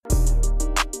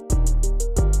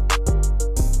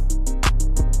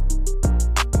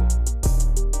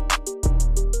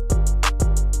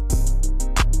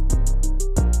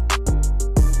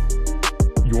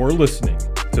You're listening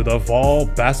to the Vol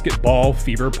Basketball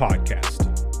Fever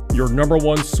Podcast, your number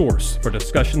one source for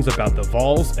discussions about the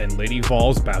Vols and Lady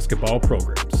Vols basketball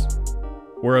programs.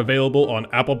 We're available on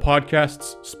Apple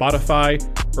Podcasts, Spotify,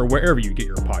 or wherever you get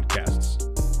your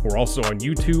podcasts. We're also on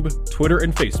YouTube, Twitter,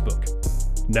 and Facebook.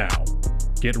 Now,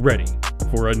 get ready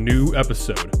for a new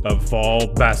episode of Vol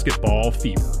Basketball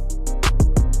Fever.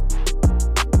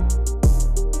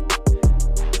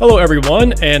 Hello,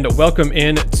 everyone, and welcome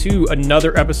in to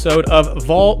another episode of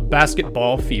Vol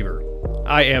Basketball Fever.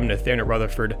 I am Nathanael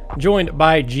Rutherford, joined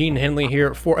by Gene Henley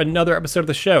here for another episode of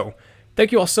the show.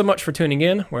 Thank you all so much for tuning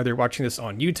in, whether you're watching this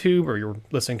on YouTube or you're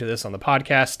listening to this on the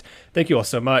podcast. Thank you all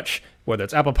so much, whether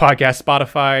it's Apple Podcasts,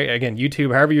 Spotify, again,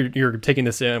 YouTube, however you're taking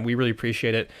this in. We really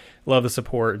appreciate it. Love the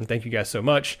support, and thank you guys so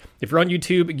much. If you're on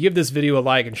YouTube, give this video a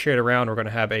like and share it around. We're going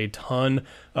to have a ton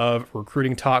of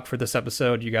recruiting talk for this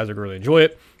episode. You guys are going to really enjoy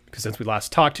it, because since we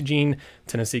last talked to Gene,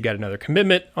 Tennessee got another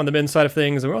commitment on the men's side of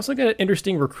things, and we also got an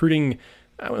interesting recruiting,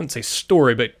 I wouldn't say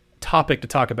story, but topic to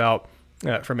talk about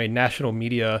from a national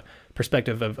media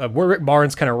perspective of where Rick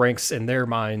Barnes kind of ranks in their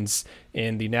minds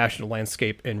in the national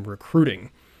landscape in recruiting.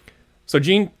 So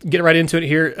Gene, get right into it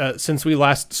here. Since we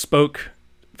last spoke,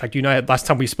 in fact, you and I, last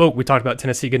time we spoke, we talked about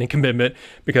Tennessee getting commitment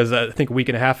because I think a week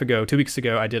and a half ago, 2 weeks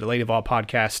ago, I did a Lady Vol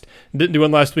podcast. Didn't do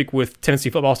one last week with Tennessee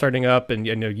football starting up, and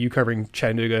you covering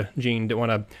Chattanooga, Gene, didn't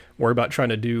want to worry about trying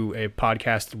to do a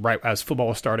podcast right as football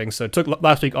was starting. So took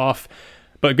last week off,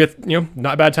 but good,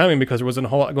 not bad timing because there wasn't a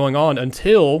whole lot going on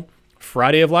until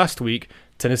Friday of last week.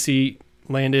 Tennessee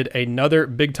landed another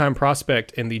big-time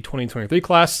prospect in the 2023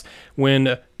 class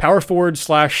when power forward /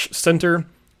 center,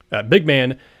 big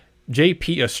man,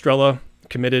 JP Estrella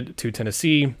committed to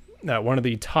Tennessee, one of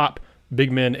the top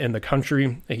big men in the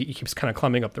country. He keeps kind of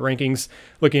climbing up the rankings.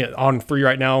 Looking at On 3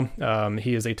 right now,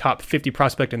 he is a top 50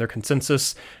 prospect in their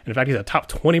consensus. And in fact, he's a top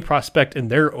 20 prospect in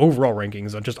their overall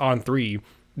rankings. Just On 3,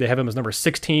 they have him as number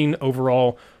 16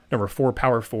 overall, number 4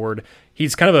 power forward.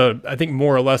 He's kind of I think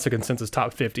more or less a consensus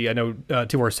top 50. I know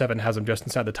 247 has him just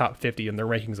inside the top 50 in their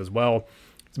rankings as well.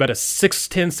 It's about a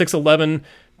 6'10", 6'11",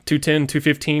 210,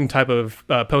 215 type of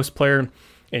post player.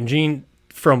 And Gene,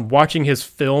 from watching his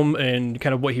film and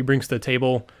kind of what he brings to the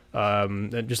table,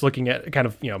 and just looking at kind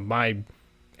of, my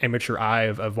amateur eye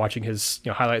of watching his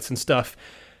highlights and stuff,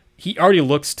 he already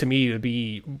looks to me to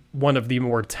be one of the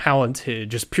more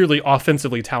talented, just purely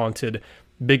offensively talented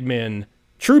big men,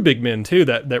 true big men too,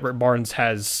 that Rick Barnes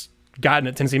has gotten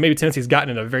at Tennessee. Maybe Tennessee's gotten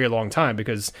in a very long time,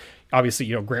 because obviously,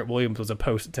 Grant Williams was a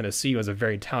post at Tennessee, was a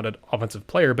very talented offensive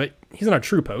player, but he's not a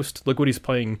true post. Look what he's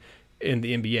playing in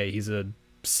the NBA. He's a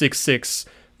 6'6",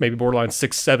 maybe borderline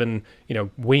 6'7",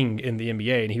 wing in the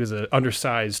NBA, and he was an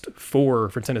undersized 4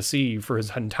 for Tennessee for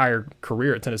his entire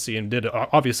career at Tennessee, and did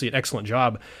obviously an excellent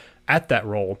job at that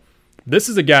role. This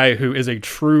is a guy who is a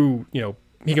true,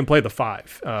 he can play the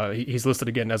 5. He's listed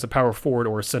again as a power forward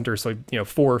or a center, so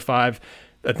 4 or 5.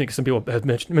 I think some people have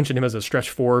mentioned him as a stretch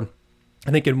 4. I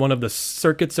think in one of the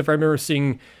circuits, if I remember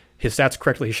seeing his stats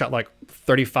correctly, he shot like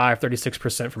 35,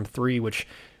 36% from 3, which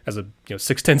as a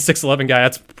 6'10", 6'11" guy,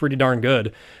 that's pretty darn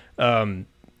good.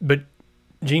 But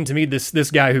Gene, to me, this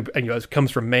guy who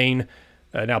comes from Maine,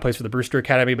 now plays for the Brewster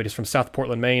Academy, but he's from South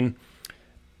Portland, Maine.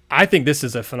 I think this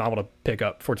is a phenomenal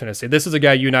pickup for Tennessee. This is a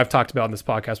guy you and I have talked about in this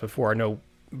podcast before. I know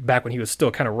back when he was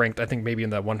still kind of ranked, I think maybe in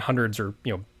the 100s or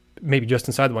maybe just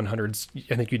inside the 100s.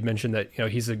 I think you'd mentioned that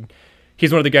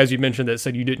he's one of the guys you mentioned that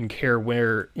said you didn't care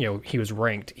where he was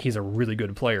ranked. He's a really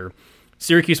good player.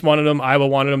 Syracuse wanted him. Iowa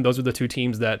wanted him. Those are the two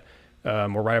teams that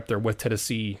were right up there with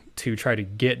Tennessee to try to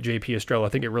get JP Estrella. I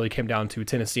think it really came down to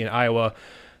Tennessee and Iowa.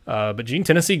 But Gene,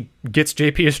 Tennessee gets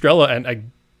JP Estrella,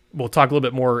 and we'll talk a little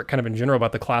bit more kind of in general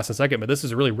about the class in a second, but this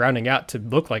is really rounding out to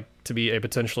look like to be a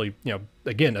potentially,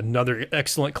 again, another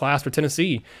excellent class for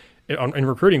Tennessee in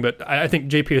recruiting. But I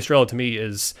think JP Estrella to me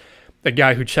is a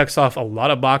guy who checks off a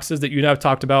lot of boxes that you and I have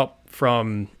talked about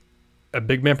from a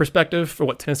big man perspective for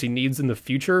what Tennessee needs in the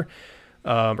future,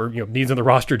 or needs in the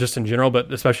roster just in general,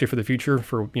 but especially for the future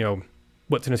for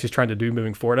what Tennessee's trying to do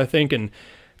moving forward, I think. And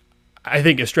I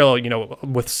think Estrella,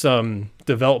 with some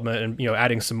development and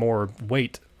adding some more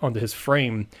weight onto his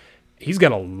frame, he's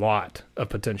got a lot of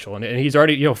potential, and he's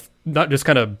already not just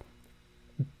kind of.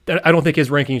 I don't think his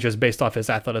ranking is just based off his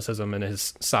athleticism and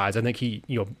his size. I think he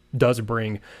does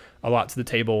bring a lot to the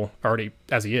table already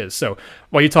as he is. So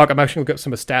while you talk, I'm actually going to look up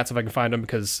some of his stats if I can find them,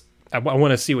 because I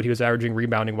want to see what he was averaging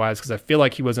rebounding wise, because I feel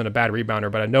like he wasn't a bad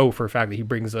rebounder, but I know for a fact that he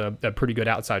brings a pretty good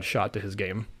outside shot to his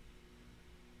game.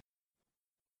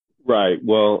 Right.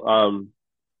 Well,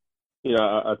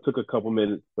 I took a couple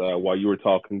minutes while you were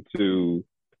talking to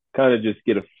kind of just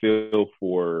get a feel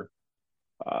for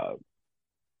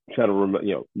try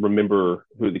to remember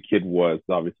who the kid was.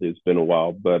 Obviously, it's been a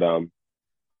while, but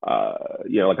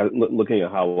like looking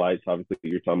at highlights, obviously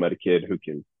you're talking about a kid who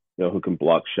can, who can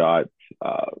block shots.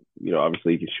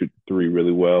 Obviously he can shoot the three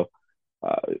really well.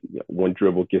 One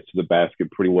dribble gets to the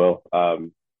basket pretty well.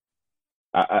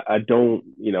 I don't,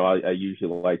 I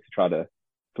usually like to try to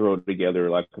throw together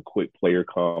like a quick player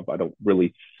comp. I don't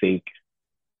really think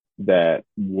that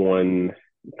one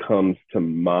comes to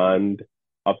mind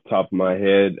off the top of my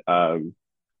head. I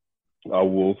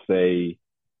will say,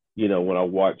 when I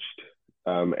watched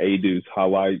Adu's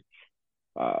highlights,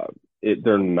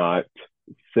 they're not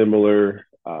similar.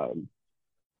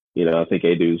 I think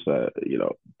Adu's,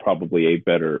 probably a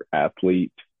better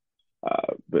athlete.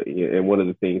 And one of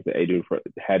the things that Adu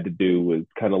had to do was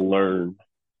kind of learn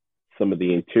some of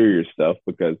the interior stuff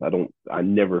because I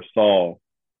never saw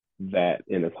that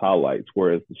in his highlights.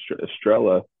 Whereas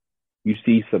Estrella, you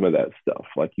see some of that stuff,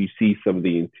 like you see some of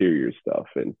the interior stuff,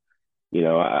 and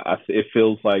it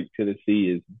feels like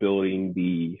Tennessee is building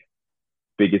the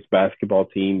biggest basketball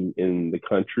team in the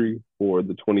country for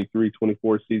the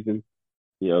 23-24 season.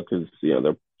 Because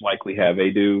they'll likely have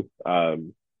Adu.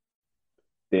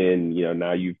 Then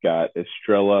now you've got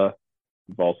Estrella.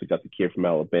 You've also got the kid from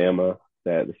Alabama,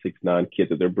 the 6'9" kid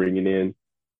that they're bringing in.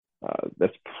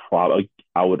 That's probably,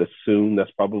 I would assume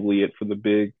that's probably it for the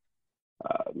big.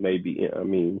 Maybe,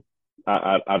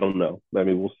 I don't know.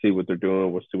 We'll see what they're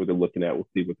doing. We'll see what they're looking at. We'll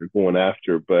see what they're going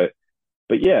after. But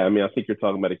yeah, I think you're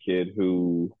talking about a kid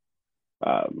who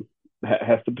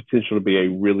has the potential to be a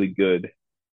really good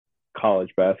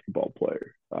college basketball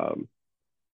player.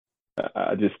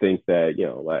 I just think that,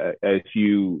 as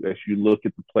you look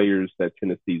at the players that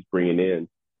Tennessee's bringing in,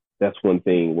 that's one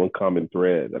common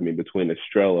thread. Between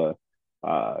Estrella,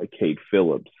 Cade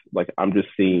Phillips, I'm just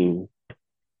seeing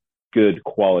good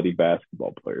quality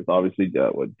basketball players. Obviously,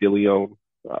 DeLeon,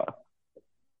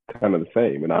 kind of the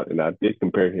same. And I did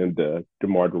compare him to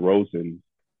DeMar DeRozan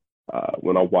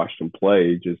when I watched him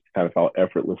play, just kind of how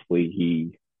effortlessly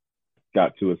he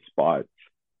got to his spots.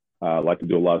 I like to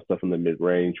do a lot of stuff in the mid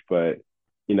range, but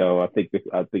I think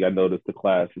I noticed the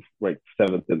class is ranked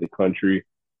 7th in the country.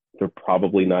 They're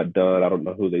probably not done. I don't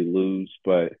know who they lose,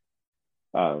 but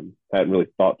hadn't really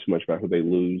thought too much about who they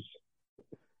lose.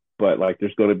 But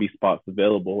there's going to be spots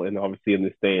available, and obviously in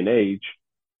this day and age,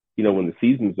 when the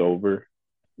season's over,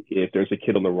 if there's a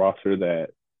kid on the roster that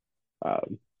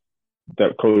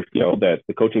that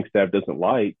the coaching staff doesn't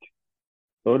like,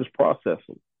 they'll just process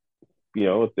them.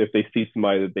 If they see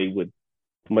somebody that they would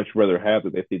much rather have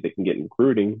that they think they can get in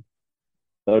recruiting,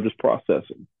 they'll just process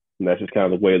them. And that's just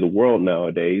kind of the way of the world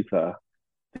nowadays,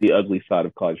 the ugly side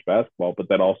of college basketball. But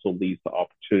that also leads to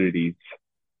opportunities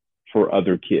for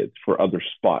other kids, for other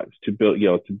spots, to build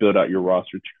out your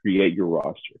roster, to create your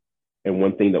roster. And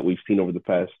one thing that we've seen over the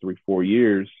past 3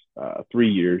 years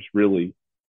really,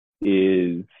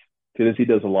 is Tennessee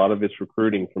does a lot of its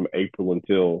recruiting from April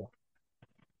until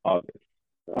August.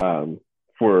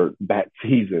 For that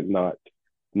season, not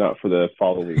for the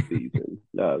following season,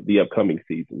 the upcoming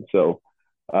season. So,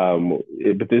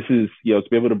 but this is, to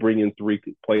be able to bring in 3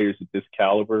 players of this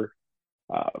caliber,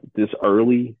 this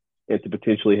early, and to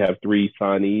potentially have 3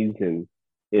 signees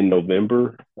in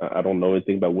November. I don't know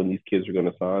anything about when these kids are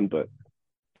going to sign, but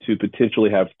to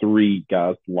potentially have 3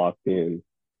 guys locked in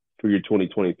for your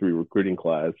 2023 recruiting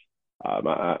class,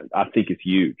 I think it's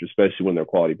huge, especially when they're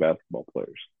quality basketball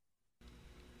players.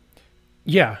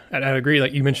 Yeah, and I agree.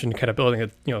 Like you mentioned, kind of building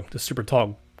the super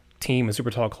tall team, a super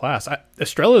tall class.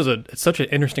 Estrella is such an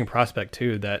interesting prospect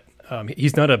too. That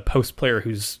he's not a post player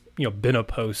who's been a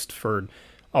post for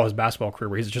all his basketball career,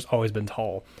 where he's just always been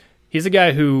tall. He's a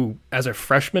guy who, as a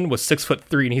freshman, was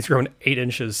 6'3", and he's grown 8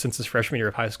 inches since his freshman year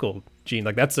of high school. Gene,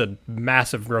 that's a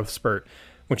massive growth spurt.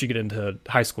 Once you get into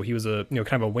high school, he was a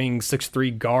kind of a wing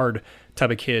 6'3" guard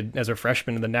type of kid as a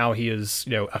freshman, and then now he is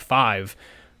a 5.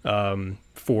 He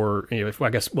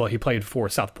played for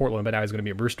South Portland, but now he's going to be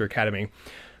at Brewster Academy.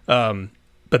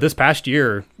 But this past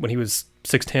year, when he was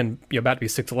 6'10", about to be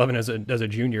 6'11" as a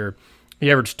junior,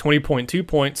 he averaged 20.2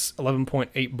 points,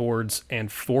 11.8 boards, and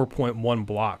 4.1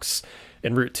 blocks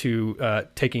en route to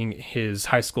taking his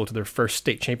high school to their first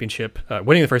state championship,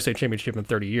 winning the first state championship in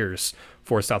 30 years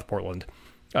for South Portland.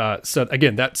 So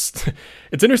again, it's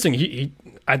interesting.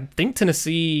 I think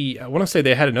Tennessee, I want to say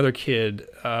they had another kid,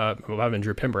 might have been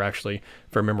Drew Pember actually,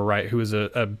 if I remember right, who was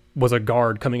a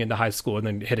guard coming into high school and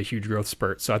then hit a huge growth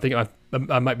spurt. So I think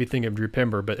I might be thinking of Drew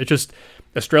Pember, but it's just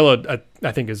Estrella,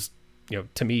 I think is,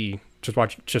 to me,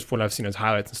 just when I've seen his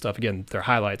highlights and stuff, again, they're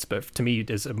highlights, but to me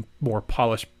is a more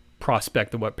polished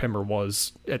prospect than what Pember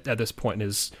was at this point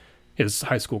in his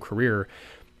high school career.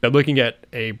 But looking at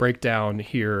a breakdown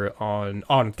here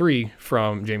on 3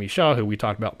 from Jamie Shaw, who we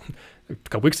talked about a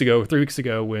couple weeks ago, 3 weeks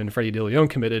ago when Freddie DeLeon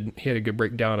committed, he had a good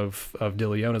breakdown of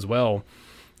DeLeon as well.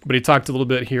 But he talked a little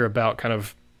bit here about kind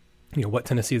of, what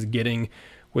Tennessee is getting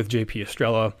with JP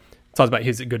Estrella. Talks about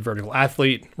he's a good vertical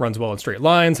athlete, runs well in straight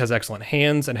lines, has excellent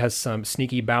hands, and has some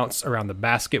sneaky bounce around the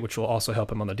basket, which will also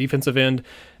help him on the defensive end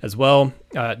as well.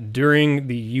 During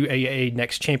the UAA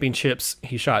Next Championships,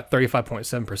 he shot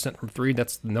 35.7% from 3.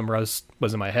 That's the number I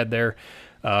was in my head there.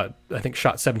 I think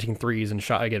shot 17 threes and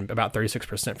shot, again, about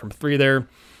 36% from 3 there.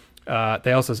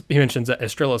 He mentions that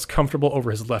Estrella is comfortable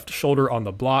over his left shoulder on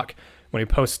the block. When he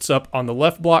posts up on the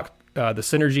left block, the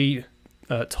Synergy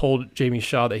told Jamie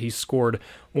Shaw that he scored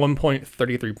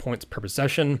 1.33 points per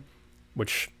possession,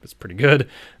 which is pretty good.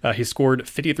 He scored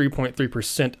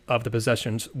 53.3% of the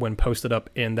possessions when posted up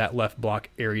in that left block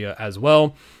area as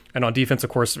well. And on defense, of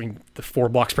course, the 4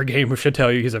 blocks per game should tell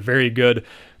you he's a very good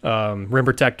rim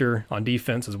protector on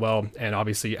defense as well, and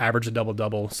obviously averaged a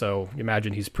double-double, so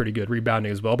imagine he's pretty good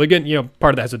rebounding as well. But again,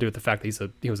 part of that has to do with the fact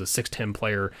that he was a 6'10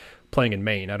 player playing in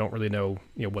Maine. I don't really know,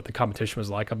 what the competition was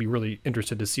like. I'll be really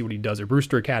interested to see what he does at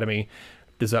Brewster Academy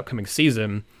this upcoming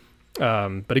season.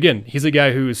 But again, he's a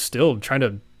guy who is still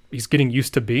he's getting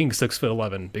used to being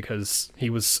 6'11", because he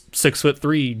was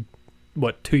 6'3",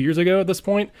 2 years ago at this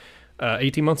point?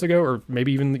 18 months ago, or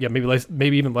maybe even less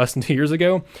than 2 years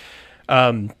ago.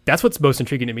 That's what's most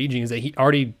intriguing to me, Gene, is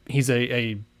that he's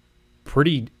a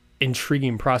pretty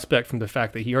intriguing prospect from the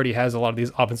fact that he already has a lot of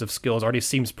these offensive skills, already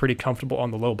seems pretty comfortable on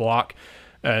the low block,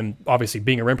 and obviously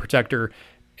being a rim protector,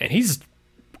 and he's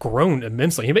grown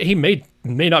immensely. He may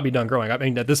not be done growing. I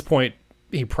mean, at this point,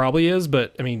 he probably is,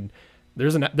 but I mean,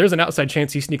 there's an outside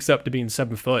chance he sneaks up to being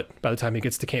 7 foot by the time he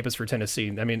gets to campus for Tennessee.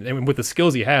 I mean, with the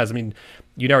skills he has, I mean,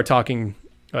 you and I were talking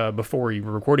before we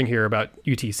were recording here about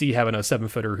UTC having a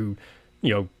 7-footer who,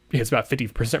 hits about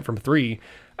 50% from 3.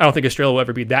 I don't think Estrella will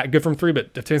ever be that good from 3, but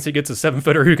if Tennessee gets a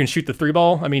 7-footer who can shoot the 3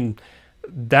 ball, I mean,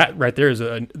 that right there is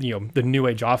the new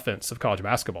age offense of college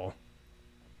basketball.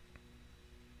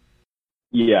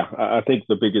 Yeah, I think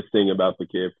the biggest thing about the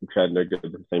kid from Chattanooga,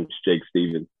 the same as Jake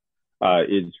Stevens,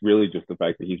 is really just the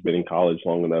fact that he's been in college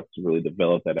long enough to really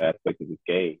develop that aspect of his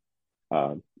game.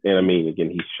 And I mean, again,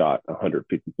 he shot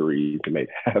 153s and made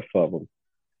half of them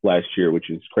last year,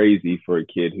 which is crazy for a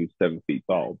kid who's 7 feet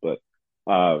tall. But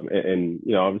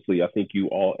obviously, I think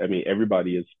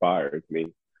everybody aspires. I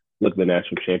mean, look at the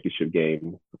national championship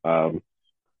game. The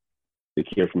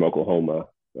kid from Oklahoma,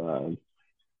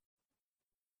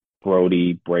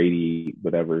 Brady,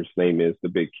 whatever his name is, the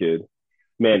big kid,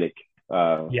 Manic.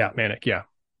 Manic. Yeah.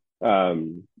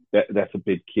 That's a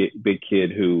big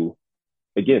kid who,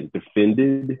 again,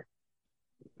 defended,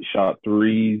 shot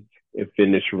threes, and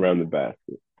finished around the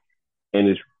basket. And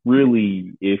it's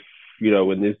really, if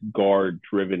in this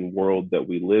guard-driven world that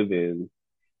we live in,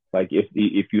 like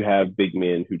if you have big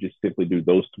men who just simply do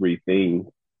those 3 things,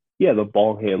 yeah, the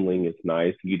ball handling is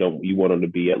nice. You want them to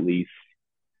be at least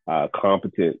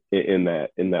competent in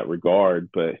that regard.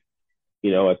 But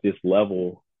at this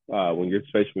level, when you're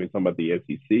talking about the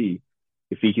SEC,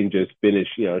 if he can just finish,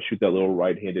 shoot that little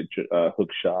right-handed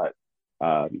hook shot,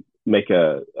 make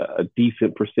a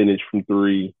decent percentage from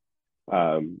 3,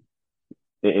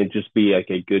 and just be like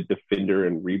a good defender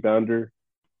and rebounder,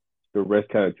 the rest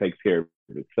kind of takes care of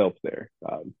itself there.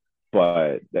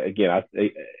 But again, at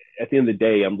the end of the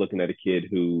day, I'm looking at a kid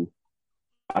who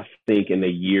I think in a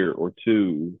year or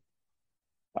two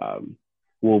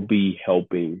will be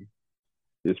helping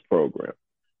this program.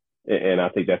 And I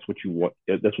think that's what you want.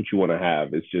 That's what you want to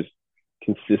have. It's just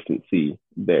consistency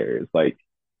there. It's like,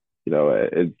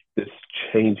 it's this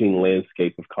changing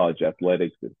landscape of college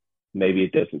athletics. And maybe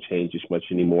it doesn't change as much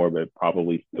anymore, but it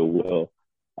probably still will.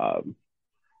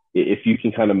 If you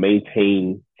can kind of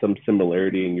maintain some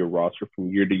similarity in your roster from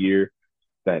year to year,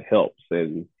 that helps.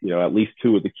 And, at least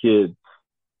 2 of the kids,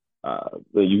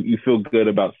 you feel good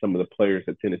about some of the players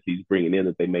that Tennessee's bringing in,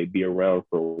 that they may be around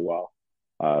for a while.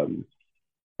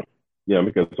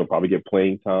 Because they'll probably get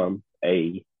playing time,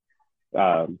 A.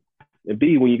 And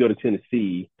B, when you go to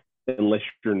Tennessee, unless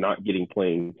you're not getting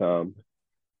playing time,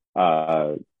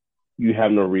 you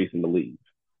have no reason to leave.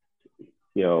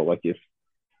 Like if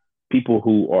people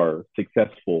who are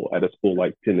successful at a school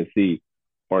like Tennessee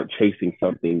aren't chasing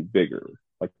something bigger,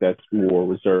 like that's more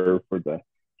reserved for the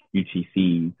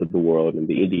UTCs of the world and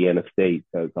the Indiana States,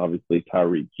 as obviously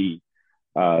Tyreek Key.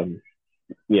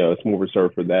 It's more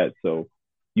reserved for that. So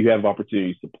you have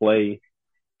opportunities to play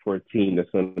for a team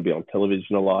that's going to be on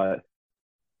television a lot.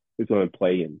 Who's going to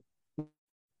play in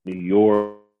New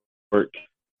York,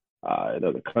 in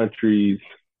other countries.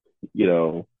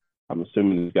 I'm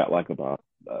assuming he's got like about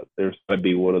There's going to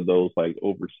be one of those like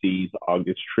overseas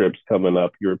August trips coming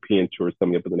up, European tours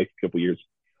coming up in the next couple of years.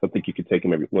 I think you could take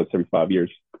him once every 5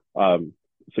 years. So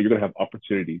you're going to have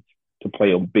opportunities to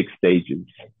play on big stages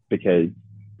because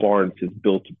Barnes has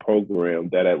built a program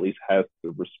that at least has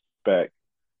the respect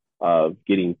of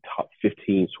getting top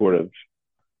 15 sort of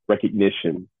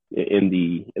recognition in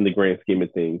the grand scheme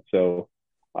of things. So,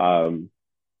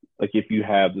 like if you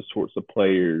have the sorts of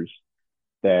players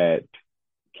that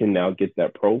can now get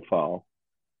that profile,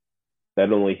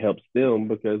 that only helps them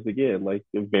because again, like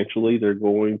eventually they're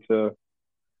going to,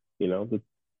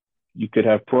 you could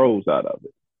have pros out of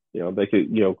it. They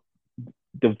could,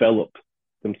 develop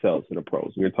themselves in the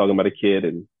pros. And you're talking about a kid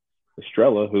in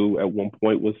Estrella who at one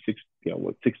point was 6'2",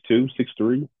 6'3".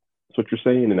 That's what you're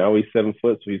saying. And now he's 7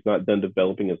 foot, so he's not done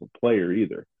developing as a player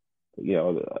either.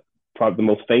 Probably the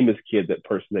most famous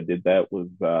person that did that was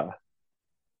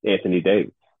Anthony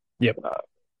Davis. Yep.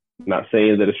 Not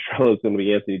saying that Estrella is going to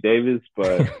be Anthony Davis,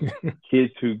 but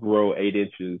kids who grow 8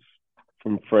 inches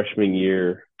from freshman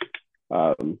year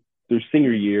through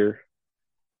senior year,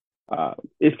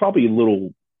 it's probably a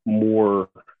little more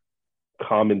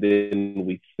common than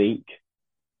we think.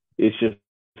 It's just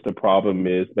the problem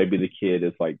is maybe the kid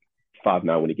is like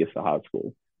 5'9" when he gets to high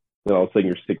school. Then all of a sudden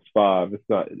you're 6'5".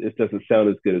 It doesn't sound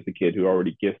as good as the kid who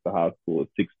already gets to high school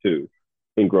at 6'2"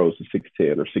 and grows to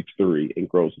 6'10" or 6'3" and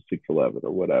grows to 6'11"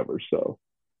 or whatever. So,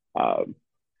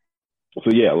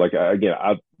 yeah, like again,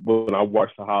 when I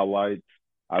watch the highlights,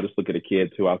 I just look at a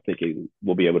kid who I think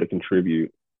will be able to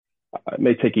contribute. It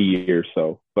may take a year or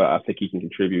so, but I think he can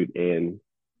contribute and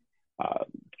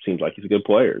seems like he's a good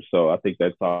player. So I think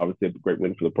that's obviously a great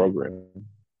win for the program.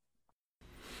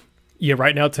 Yeah,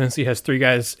 right now Tennessee has 3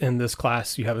 guys in this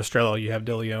class. You have Estrella, you have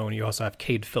DeLeon, you also have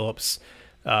Cade Phillips.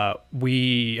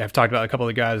 We have talked about a couple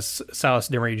of the guys, Silas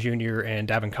Demery Jr. and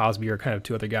Davin Cosby are kind of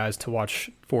 2 other guys to watch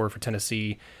for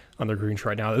Tennessee on their recruiting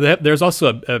right now. There's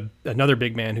also another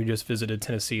big man who just visited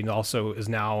Tennessee and also is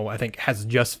now, I think, has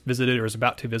just visited or is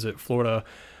about to visit Florida.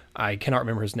 I cannot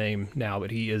remember his name now,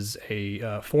 but he is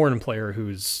a foreign player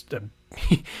who's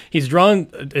he's drawn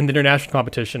in the international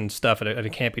competition stuff at a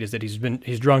camp he just did.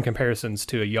 He's drawn comparisons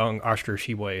to a young Oscar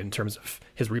Tshiebwe in terms of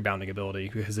his rebounding ability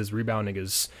because his rebounding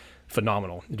is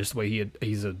phenomenal. Just the way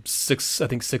he's a 6'10",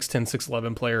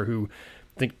 6'11" player who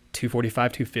I think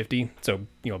 245, 250. So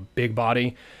big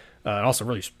body. And also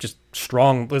really just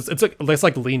strong. It's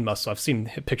like lean muscle. I've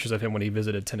seen pictures of him when he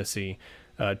visited Tennessee.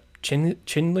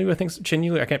 Chinlu, I think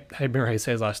Chinlu. I remember how you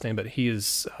say his last name, but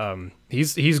he's all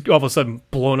of a sudden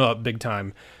blown up big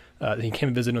time. He came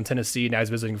and visited in Tennessee. Now he's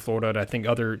visiting Florida. And I think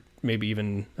maybe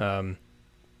even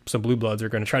some blue bloods are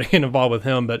going to try to get involved with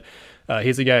him. But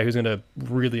he's a guy who's going to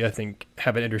really, I think,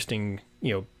 have an interesting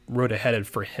road ahead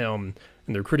for him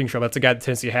in the recruiting trail. That's a guy that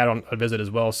Tennessee had on a visit as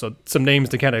well. So some names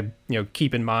to kind of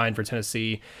keep in mind for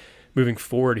Tennessee moving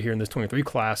forward here in this 23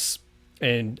 class.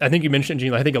 And I think you mentioned,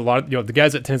 Gene, I think a lot of the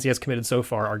guys that Tennessee has committed so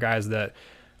far are guys that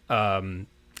I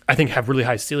think have really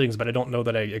high ceilings, but I don't know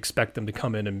that I expect them to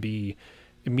come in and be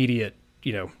immediate,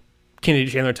 Kennedy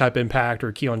Chandler type impact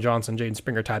or Keon Johnson, Jaden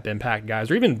Springer type impact guys,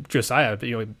 or even Josiah,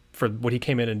 for what he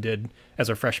came in and did as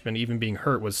a freshman, even being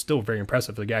hurt, was still very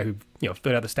impressive. The guy who,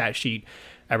 filled out the stat sheet,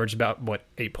 averaged about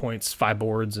 8 points, 5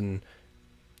 boards, and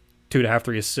 2.5,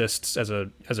 3 assists as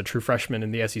a true freshman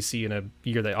in the SEC in a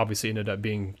year that obviously ended up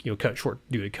being cut short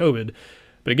due to COVID.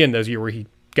 But again, those years where he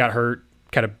got hurt,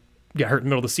 kind of got hurt in the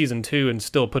middle of the season too, and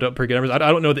still put up pretty good numbers. I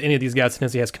don't know that any of these guys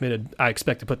Tennessee has committed, I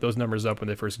expect to put those numbers up when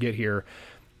they first get here.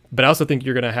 But I also think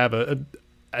you're going to have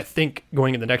I think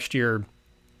going into next year,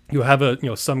 you'll have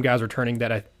some guys returning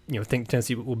that I think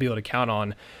Tennessee will be able to count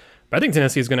on. But I think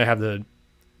Tennessee is going to have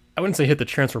I wouldn't say hit the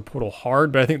transfer portal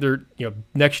hard, but I think they're,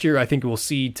 next year I think we'll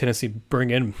see Tennessee bring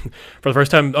in for the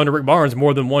first time under Rick Barnes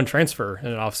more than one transfer in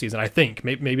an offseason. I think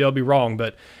maybe I'll be wrong,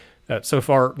 but so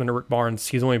far under Rick Barnes,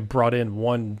 he's only brought in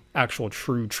one actual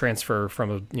true transfer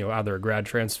from either a grad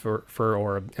transfer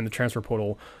or in the transfer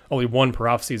portal, only one per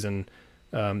offseason.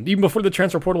 Even before the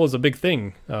transfer portal was a big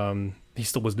thing, he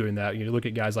still was doing that. You look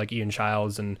at guys like Ian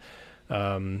Childs and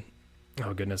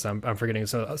oh goodness, I'm forgetting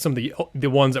some of the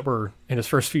ones that were in his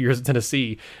first few years at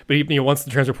Tennessee. But even once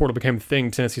the transfer portal became a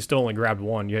thing, Tennessee still only grabbed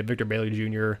one. You had Victor Bailey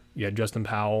Jr., you had Justin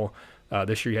Powell.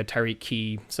 This year you had Tyreek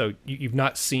Key. So you've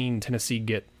not seen Tennessee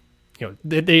get,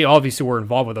 they obviously were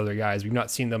involved with other guys. You've not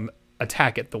seen them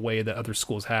attack it the way that other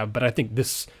schools have. But I think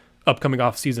this upcoming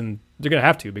off season they're going to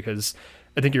have to, because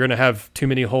I think you're going to have too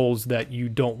many holes that you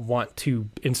don't want to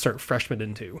insert freshmen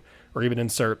into, or even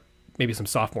insert maybe some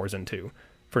sophomores into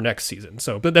for next season.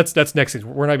 So, but that's next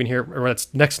season. We're not even here, or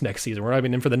that's next season. We're not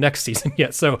even in for the next season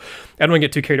yet. So I don't want to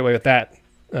get too carried away with that.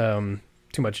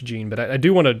 too much, Gene, but I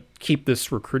do want to keep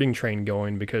this recruiting train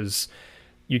going because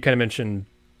you kind of mentioned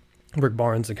Rick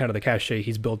Barnes and kind of the cachet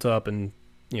he's built up and,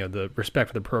 the respect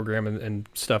for the program and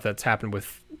stuff that's happened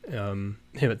with him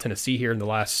at Tennessee here in the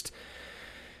last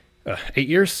 8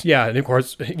 years. Yeah, and of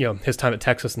course, his time at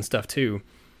Texas and stuff too.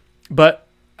 But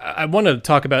I want to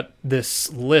talk about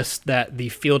this list that the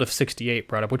Field of 68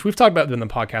 brought up, which we've talked about in the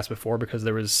podcast before because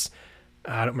there was,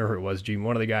 I don't remember who it was, Gene.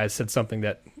 One of the guys said something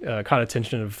that caught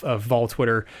attention of Vol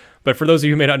Twitter. But for those of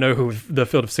you who may not know who the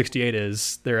Field of 68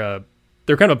 is, they're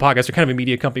kind of a podcast. They're kind of a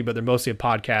media company, but they're mostly a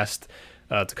podcast.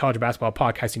 It's a college basketball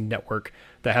podcasting network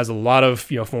that has a lot of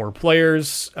former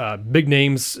players, big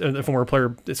names, former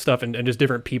player stuff, and just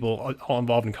different people all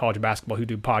involved in college basketball who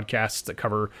do podcasts that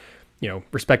cover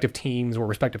respective teams or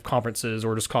respective conferences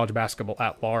or just college basketball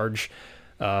at large.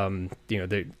 I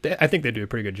think they do a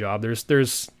pretty good job.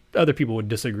 There's other people would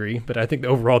disagree, but I think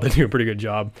overall they do a pretty good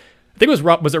job. I think it was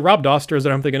Rob Dosters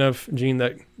that I'm thinking of, Gene,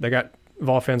 that got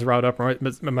Vol fans riled up, right?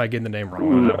 Am I getting the name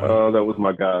wrong? No, that was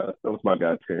my guy. That was my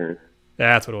guy, Terrence.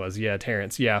 That's what it was. Yeah,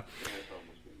 Terrence. Yeah.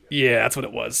 Yeah, that's what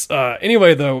it was.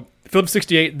 Anyway, though, Field of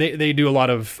 68, they do a lot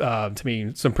of, to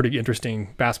me, some pretty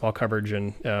interesting basketball coverage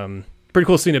and pretty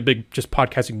cool seeing a big just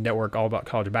podcasting network all about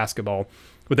college basketball.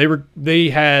 But they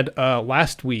had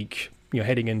last week,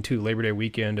 heading into Labor Day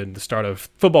weekend and the start of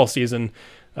football season,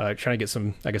 trying to get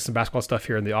some basketball stuff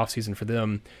here in the off season for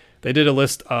them. They did a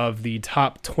list of the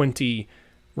top 20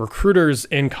 recruiters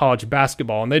in college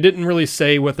basketball, and they didn't really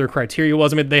say what their criteria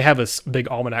was. I mean, they have a big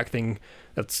almanac thing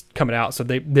that's coming out, so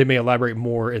they may elaborate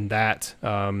more in that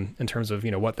in terms of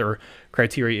what their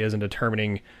criteria is in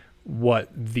determining what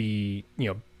the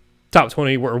top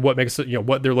 20 or what makes it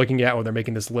what they're looking at when they're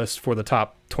making this list for the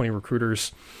top 20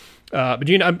 recruiters. But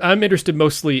Gene, I'm interested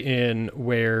mostly in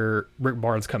where Rick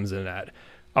Barnes comes in at.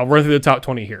 I'll run through the top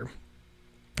 20 here.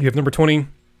 You have number 20.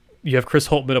 You have Chris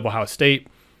Holtman of Ohio State.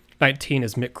 19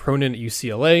 is Mick Cronin at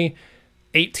UCLA.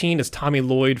 18 is Tommy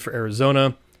Lloyd for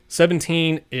Arizona.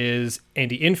 17 is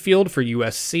Andy Enfield for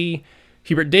USC.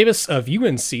 Hubert Davis of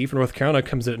UNC for North Carolina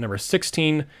comes in at number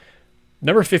 16.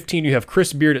 Number 15, you have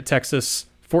Chris Beard at Texas.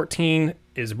 14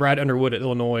 is Brad Underwood at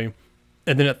Illinois.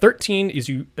 And then at 13 is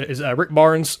Rick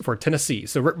Barnes for Tennessee.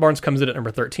 So Rick Barnes comes in at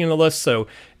number 13 on the list. So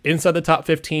inside the top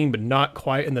 15, but not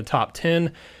quite in the top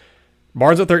 10.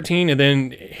 Barnes at 13. And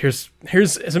then here's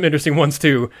some interesting ones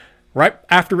too. Right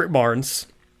after Rick Barnes,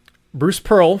 Bruce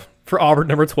Pearl for Auburn,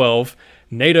 number 12.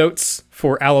 Nate Oates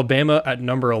for Alabama at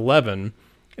number 11.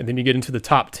 And then you get into the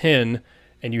top 10,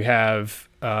 and you have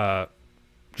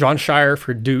John Shire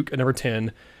for Duke at number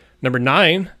 10. Number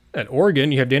 9 at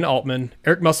Oregon, you have Dana Altman.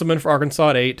 Eric Musselman for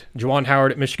Arkansas at 8. Juwan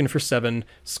Howard at Michigan for 7.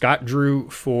 Scott Drew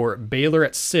for Baylor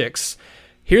at 6.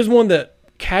 Here's one that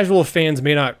casual fans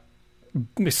may not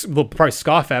will probably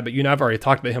scoff at, but you and I've already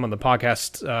talked about him on the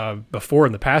podcast before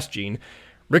in the past, Gene.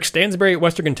 Rick Stansbury at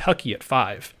Western Kentucky at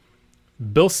 5.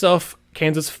 Bill Self,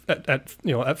 Kansas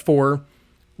at 4.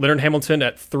 Leonard Hamilton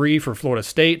at 3 for Florida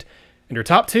State. And your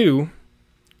top 2,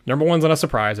 number 1's not a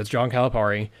surprise. It's John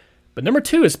Calipari. But number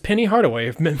 2 is Penny Hardaway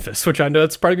of Memphis, which I know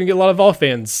that's probably going to get a lot of Vol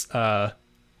fans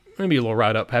maybe a little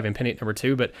rise up having Penny at number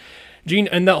 2. But, Gene,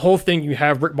 and that whole thing, you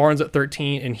have Rick Barnes at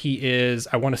 13, and he is,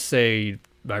 I want to say,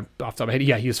 off the top of my head,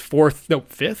 he is fifth.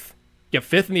 Yeah,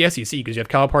 5th in the SEC because you have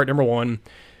Calipari at number 1.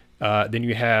 Then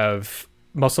you have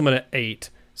Musselman at 8.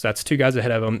 So that's 2 guys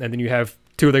ahead of him. And then you have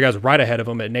 2 other guys right ahead of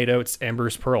him at Nate Oates and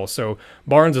Bruce Pearl. So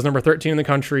Barnes is number 13 in the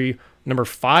country, number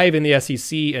 5 in the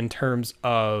SEC in terms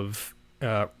of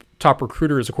top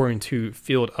recruiters according to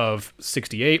Field of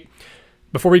 68.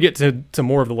 Before we get to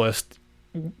more of the list,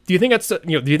 do you think that's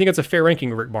a fair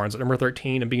ranking of Rick Barnes at number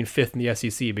 13 and being 5th in the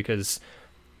SEC? Because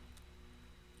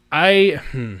I've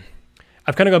kind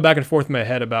of gone back and forth in my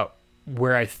head about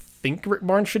where I think Rick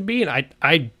Barnes should be, and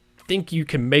I think you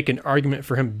can make an argument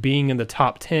for him being in the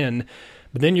top 10,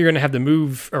 but then you're going to have to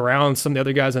move around some of the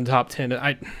other guys in the top 10.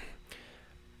 And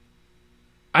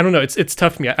I don't know. It's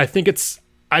tough for me. I think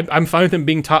I'm fine with him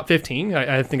being top 15.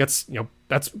 I think that's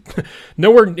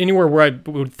nowhere anywhere where I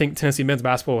would think Tennessee men's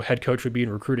basketball head coach would be in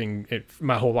recruiting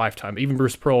my whole lifetime. Even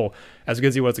Bruce Pearl, as good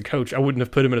as he was as a coach, I wouldn't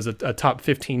have put him as a top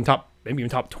 15, maybe even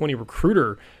top 20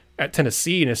 recruiter at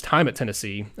Tennessee in his time at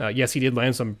Tennessee. Yes, he did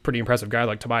land some pretty impressive guys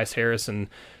like Tobias Harris and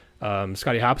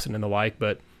Scotty Hobson and the like,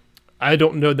 but I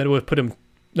don't know that it would put him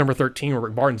number 13 where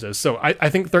Rick Barnes is. So I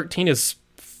think 13 is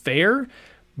fair,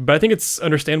 but I think it's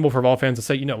understandable for Vol fans to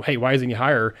say, hey, why isn't he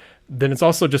higher? Then it's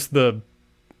also just the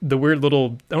weird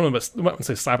little, I don't know, I wouldn't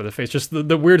say slap in the face, just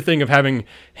the weird thing of having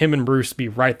him and Bruce be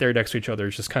right there next to each other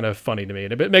is just kind of funny to me.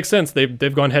 And it makes sense.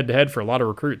 They've gone head to head for a lot of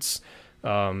recruits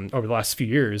over the last few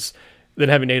years. Then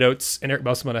having Nate Oates and Eric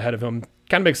Musselman ahead of him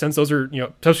kind of makes sense. Those are,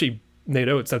 especially Nate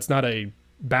Oates, that's not a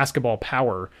basketball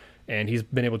power, and he's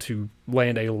been able to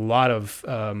land a lot of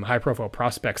high profile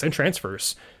prospects and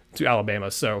transfers to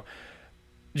Alabama. So,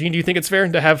 Gene, do you think it's fair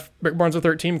to have Rick Barnes with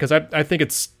 13? Because I think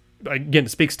it's, again, it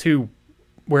speaks to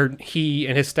where he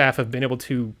and his staff have been able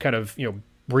to kind of,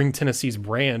 bring Tennessee's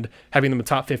brand. Having them in the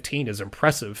top 15 is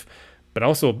impressive, but I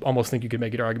also almost think you could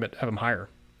make an argument to have him higher.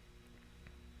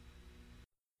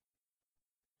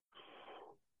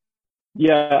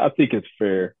 Yeah, I think it's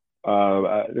fair.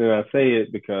 And I say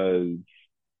it because,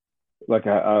 like,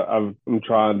 I'm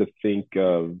trying to think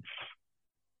of,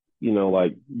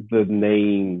 like the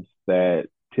names that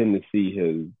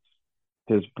Tennessee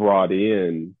has brought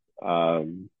in.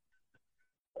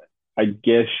 I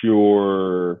guess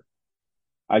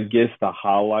the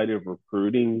highlight of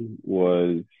recruiting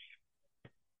was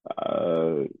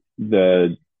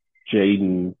the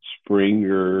Jaden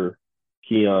Springer,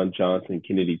 Keon Johnson,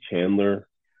 Kennedy Chandler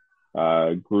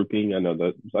grouping. I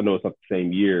know it's not the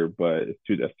same year, but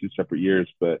that's two separate years.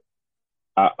 But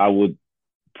I would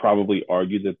probably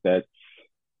argue that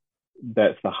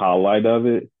that's the highlight of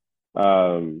it.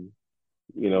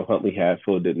 Huntley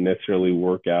Hatfield didn't necessarily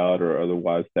work out, or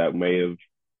otherwise that may have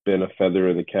been a feather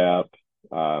in the cap.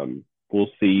 We'll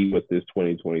see what this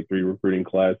 2023 recruiting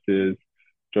class is.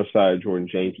 Josiah Jordan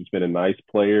James has been a nice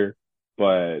player,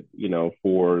 but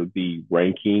for the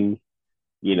ranking,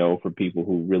 for people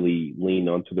who really lean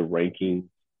onto the ranking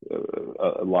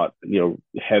a lot,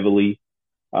 heavily,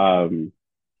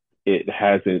 it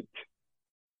hasn't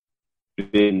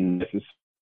been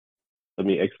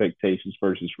necessarily, expectations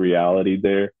versus reality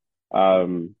there.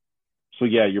 So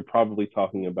yeah, you're probably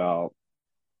talking about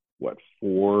what,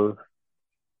 four,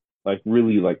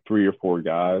 really three or four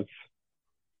guys.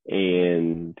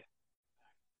 And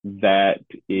that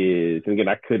is, and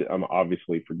again, I'm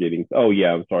obviously forgetting. Oh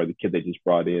yeah, I'm sorry. The kid they just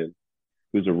brought in,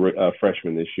 who's a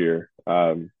freshman this year.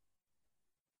 Who's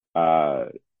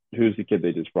the kid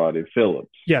they just brought in? Phillips.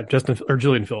 Yeah,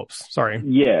 Julian Phillips. Sorry.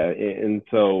 Yeah, and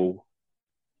so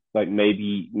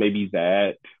maybe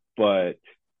that, but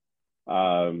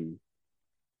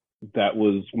that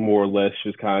was more or less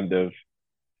just kind of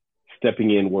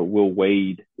stepping in where Will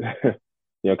Wade,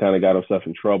 kind of got himself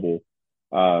in trouble.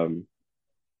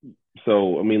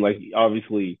 So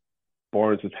obviously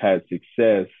Barnes has had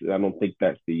success. I don't think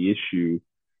that's the issue.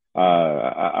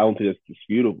 I don't think that's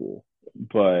disputable.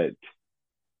 But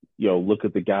look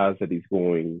at the guys that he's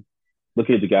going.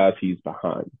 Look at the guys he's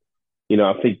behind.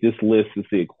 I think this list is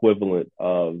the equivalent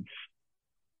of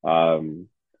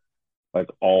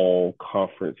all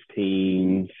conference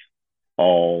teams,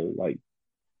 all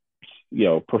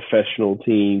professional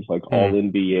teams, all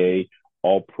NBA,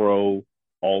 all pro,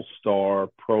 all star,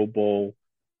 Pro Bowl.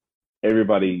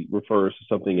 Everybody refers to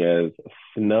something as a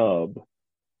snub,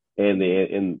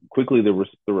 and quickly the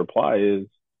reply is,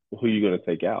 who are you going to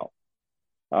take out?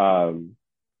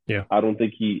 Yeah, I don't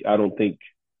think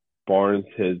Barnes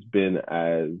has been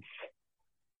as.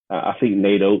 I think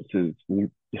Nate Oates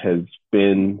has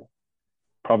been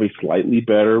probably slightly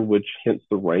better, which hence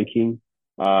the ranking.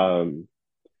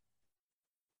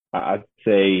 I'd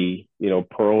say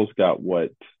Pearl's got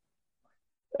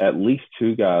at least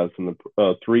two guys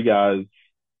three guys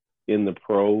in the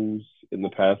pros in the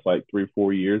past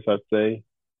 3-4 years. I'd say.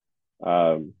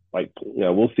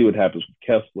 We'll see what happens with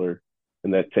Kessler,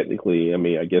 and that technically,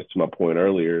 I guess to my point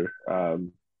earlier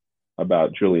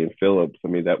about Julian Phillips.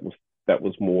 That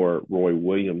was more Roy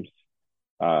Williams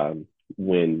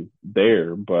when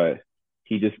there, but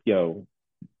he just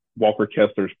Walker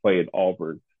Kessler's played at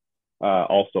Auburn.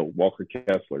 Also, Walker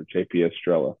Kessler, JP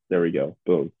Estrella. There we go.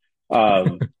 Boom.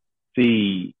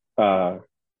 The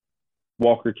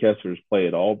Walker Kessler's play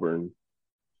at Auburn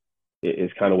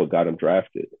is kind of what got him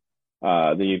drafted.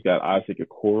 Then you've got Isaac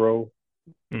Okoro,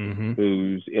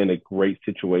 who's in a great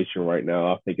situation right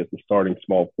now. I think it's the starting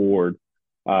small forward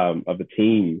of a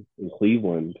team in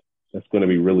Cleveland that's going to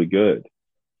be really good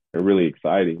and really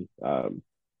exciting.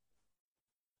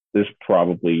 There's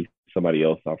probably somebody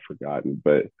else I've forgotten,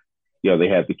 but they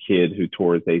had the kid who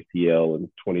tore his ACL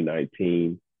in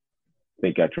 2019. I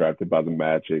think got drafted by the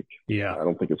Magic. Yeah, I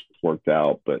don't think it's worked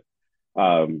out, but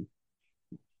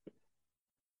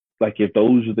if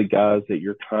those are the guys that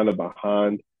you're kind of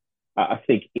behind, I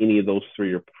think any of those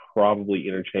three are probably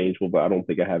interchangeable, but I don't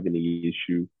think I have any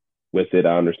issue with it.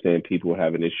 I understand people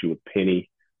have an issue with Penny,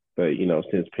 but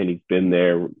since Penny's been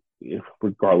there,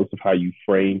 regardless of how you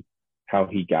frame how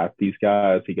he got these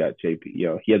guys, he got JP.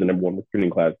 He had the number one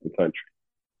recruiting class in the country.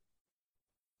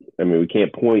 We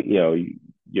can't point. He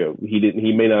didn't.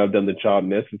 He may not have done the job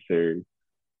necessary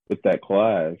with that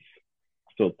class,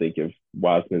 still think if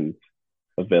Wiseman's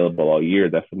available all year,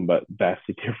 that's a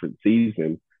vastly different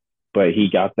season. But he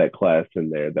got that class in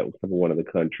there that was number one in the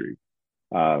country.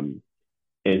 And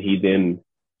he then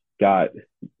got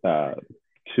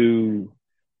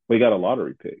we got a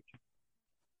lottery pick.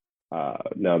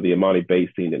 Now the Amani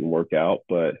Bates thing didn't work out,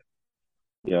 but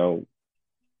you know,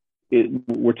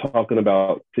 we're talking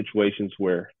about situations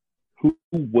where who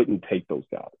wouldn't take those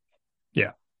guys?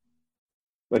 Yeah.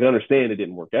 Like I understand it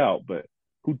didn't work out, but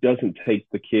who doesn't take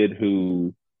the kid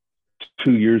who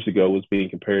 2 years ago was being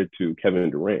compared to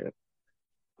Kevin Durant?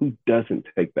 Who doesn't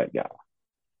take that guy?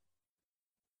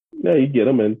 Yeah, you get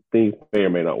them and things may or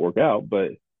may not work out,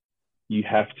 but you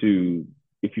have to,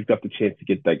 if you've got the chance to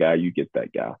get that guy, you get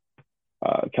that guy.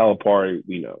 Calipari,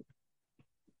 we know,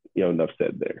 enough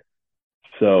said there.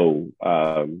 So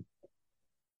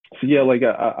yeah, like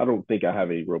I don't think I have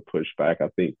any real pushback. I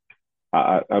think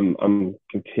I'm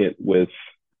content with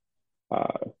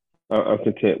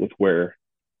where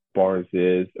Barnes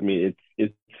is. I mean,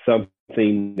 it's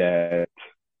something that's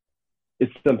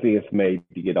made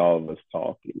to get all of us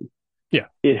talking. Yeah,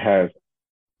 it has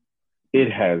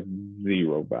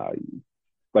zero value.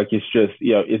 Like it's just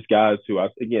it's guys who I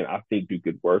think do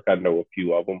good work. I know a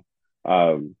few of them,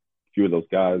 a few of those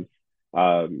guys.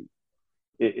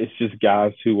 It's just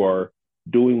guys who are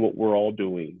doing what we're all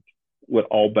doing, what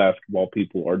all basketball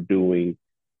people are doing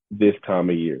this time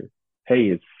of year. Hey,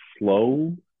 it's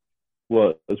slow.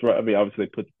 Well, that's right. I mean, obviously they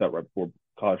put this out right before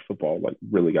college football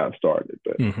really got started.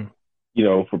 But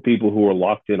for people who are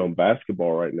locked in on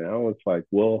basketball right now, it's like,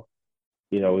 well,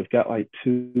 we've got like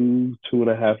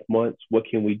 2.5 months. What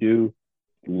can we do?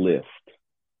 List.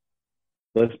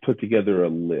 Let's put together a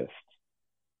list,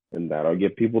 and that'll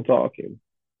get people talking.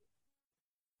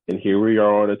 And here we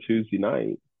are on a Tuesday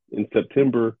night in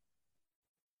September,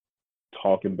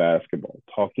 talking basketball,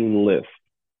 talking lists,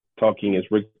 talking is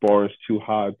Rick Barnes too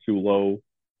high, too low,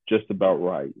 just about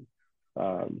right.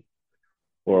 Or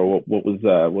what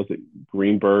was it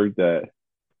Greenberg that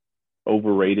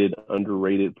overrated,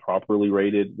 underrated, properly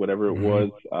rated, whatever it was.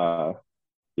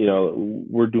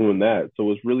 We're doing that.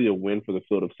 So it's really a win for the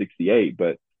field of 68,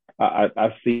 but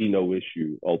I see no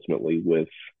issue ultimately with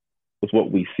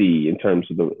what we see in terms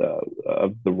of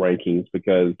the rankings,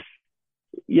 because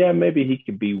maybe he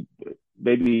could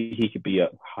be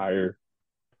up higher,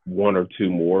 one or two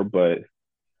more, but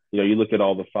you look at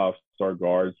all the 5-star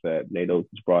guards that NATO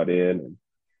has brought in, and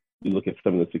you look at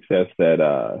some of the success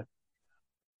that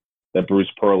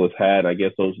Bruce Pearl has had. I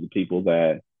guess those are the people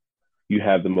that you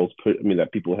have the most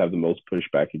that people have the most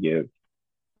pushback against.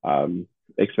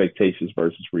 Expectations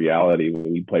versus reality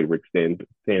when you play Rick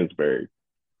Stansberry,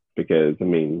 because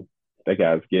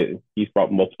that he's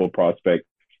brought multiple prospects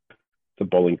to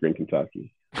Bowling Green,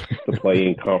 Kentucky, to play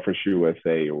in Conference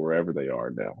USA or wherever they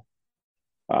are now.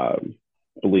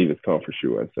 Believe it's Conference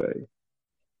USA.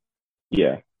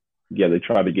 Yeah, they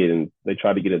try to get in. They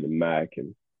try to get in the MAC,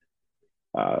 and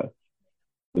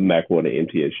the MAC wanted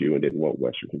MTSU and didn't want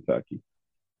Western Kentucky.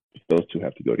 Those two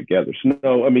have to go together. So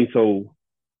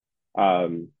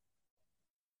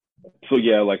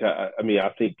yeah, like I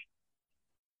think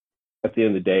at the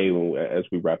end of the day, as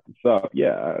we wrap this up,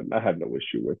 I have no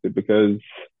issue with it, because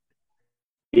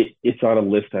it's on a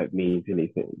list that means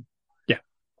anything. Yeah,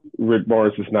 Rick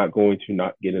Barnes is not going to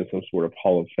not get in some sort of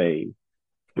Hall of Fame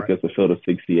because the field of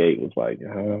 68 was like,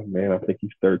 oh man, I think he's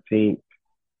 13th.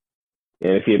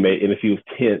 And if he was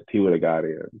 10th, he would have got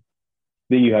in.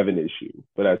 Then you have an issue.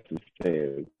 But that's the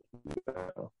stand.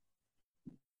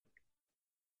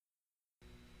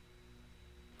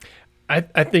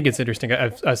 I think it's interesting.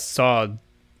 I saw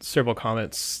several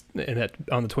comments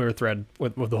on the Twitter thread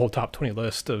with the whole top 20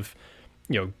 list of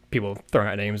people throwing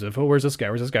out names of, where's this guy?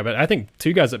 But I think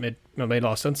two guys that made a lot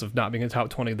of sense of not being in the top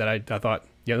 20 that I thought,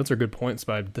 those are good points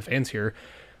by the fans here.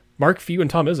 Mark Few and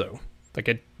Tom Izzo. Like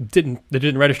they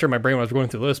didn't register in my brain when I was going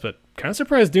through the list, but kind of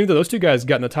surprised that those two guys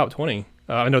got in the top 20.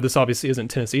 I know this obviously isn't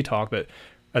Tennessee talk, but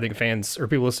I think fans or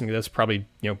people listening to this probably,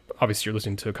 obviously you're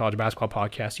listening to a college basketball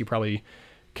podcast. You probably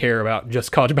care about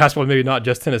just college basketball, maybe not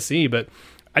just Tennessee, but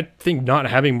I think not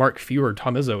having Mark Few or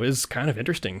Tom Izzo is kind of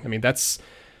interesting. I mean,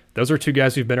 those are two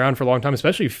guys who've been around for a long time,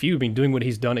 especially Few, doing what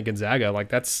he's done at Gonzaga.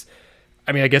 Like I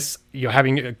guess,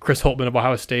 having Chris Holtman of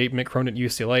Ohio State, Mick Cronin at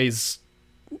UCLA's,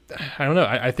 I don't know.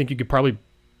 I think you could probably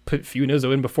put Few and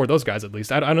Izzo in before those guys, at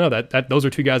least. I don't know that those are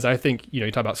two guys I think, you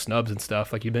talk about snubs and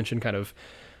stuff, like you mentioned, kind of,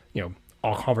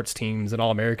 all conference teams and all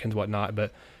Americans, whatnot.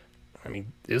 But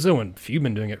Izzo and Few have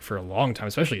been doing it for a long time,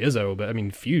 especially Izzo. But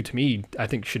Few, to me, I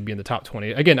think should be in the top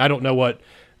 20. Again, I don't know what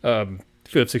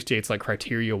Field of 68's like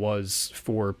criteria was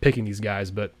for picking these guys,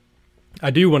 but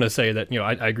I do want to say that,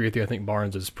 I agree with you. I think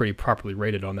Barnes is pretty properly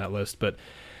rated on that list, but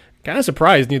kind of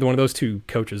surprised neither one of those two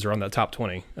coaches are on that top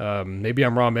 20. Maybe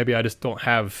I'm wrong. Maybe I just don't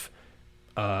have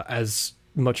as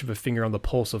much of a finger on the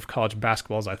pulse of college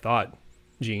basketball as I thought,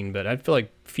 Gene. But I feel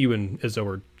like Few and Izzo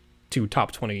are two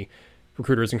top 20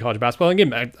 recruiters in college basketball.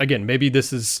 Again, maybe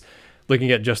this is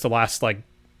looking at just the last like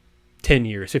 10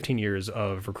 years, 15 years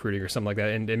of recruiting or something like that.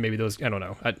 And maybe those, I don't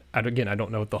know. I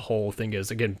don't know what the whole thing is.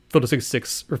 Again, Filter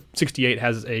 66 or 68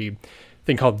 has a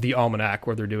thing called the Almanac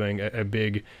where they're doing a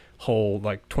big whole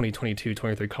like 2022,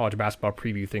 23 college basketball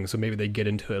preview thing. So maybe they get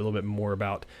into it a little bit more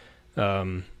about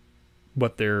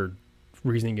what their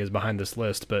reasoning is behind this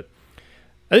list. But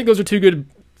I think those are two good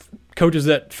coaches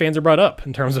that fans are brought up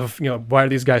in terms of, why are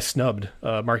these guys snubbed?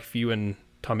 Mark Few and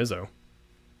Tom Izzo.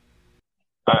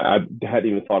 I hadn't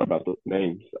even thought about those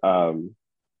names. I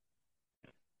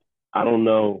don't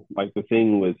know. Like the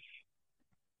thing with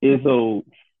Izzo,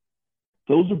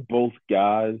 those are both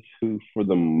guys who, for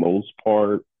the most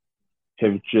part,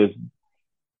 have just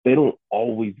they don't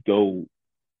always go.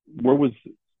 Where was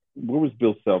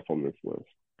Bill Self on this list?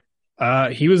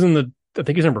 He was I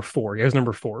think he's number 4. He was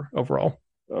number 4 overall.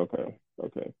 Okay,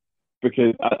 okay.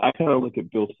 Because I kind of look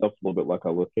at Bill Self a little bit like I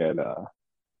look at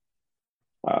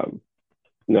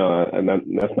no, and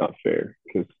that's not fair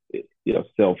because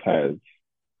Self has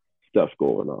stuff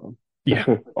going on. Yeah,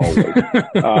 always.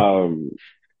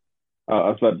 I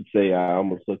was about to say I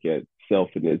almost look at Self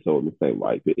and Izzo in the same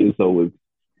light, but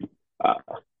uh,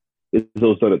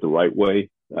 Izzo's done it the right way,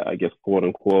 I guess, quote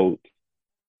unquote,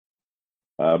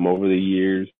 over the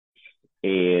years,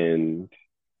 and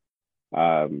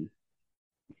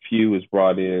Few has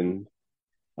brought in,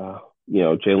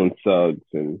 Jalen Suggs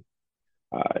and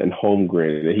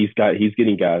Holmgren, and he's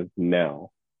getting guys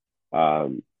now.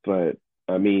 But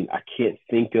I mean, I can't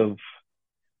think of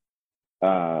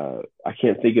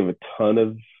a ton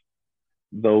of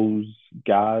those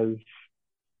guys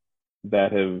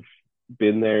that have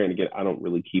been there. And again, I don't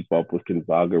really keep up with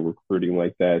Gonzaga recruiting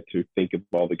like that to think of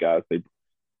all the guys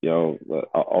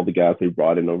all the guys they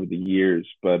brought in over the years.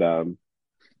 But I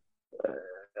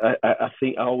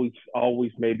think I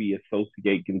always maybe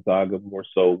associate Gonzaga more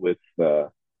so with. I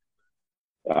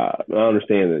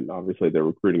understand that obviously they're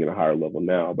recruiting at a higher level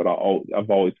now, but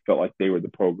I've always felt like they were the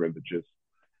program that just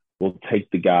will take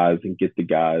the guys and get the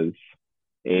guys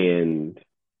and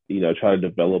try to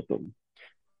develop them.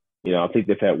 I think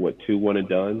they've had 2 one and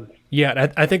done.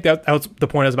 Yeah, I think that was the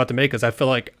point I was about to make. Is I feel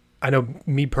like I know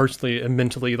me personally am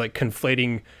mentally like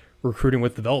conflating recruiting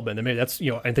with development, and maybe that's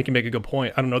I think you make a good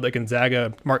point. I don't know that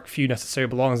Gonzaga Mark Few necessarily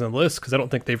belongs on the list because I don't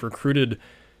think they've recruited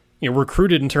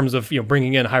in terms of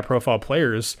bringing in high profile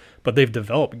players, but they've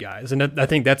developed guys, and I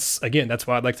think that's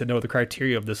why I'd like to know the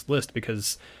criteria of this list,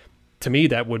 because to me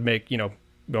that would make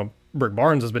Rick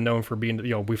Barnes has been known for being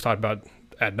we've talked about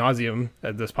ad nauseum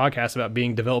at this podcast about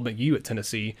being development U at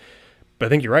Tennessee, but I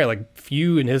think you're right. Like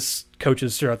Few and his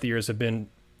coaches throughout the years have been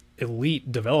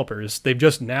elite developers. They've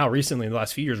just now recently in the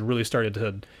last few years really started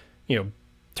to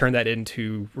turn that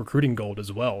into recruiting gold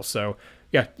as well. So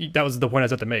yeah, that was the point I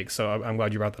was about to make. So I'm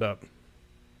glad you brought that up.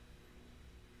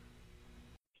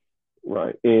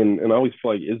 Right. And I always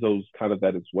feel like Izzo's kind of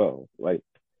that as well. Like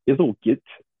Izzo gets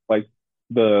like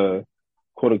the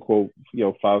quote unquote,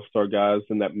 5-star guys,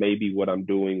 and that may be what I'm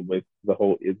doing with the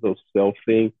whole Izzo Self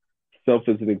thing. Self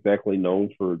isn't exactly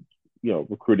known for,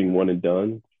 recruiting one and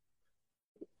done.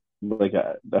 Like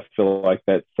I feel like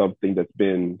that's something that's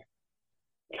been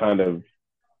kind of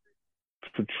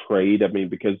portrayed. I mean,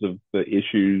 because of the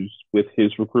issues with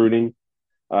his recruiting.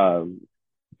 But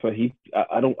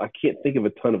I can't think of a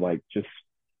ton of like just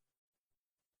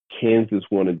Kansas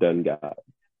one and done guys.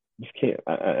 Just can't.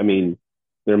 I mean,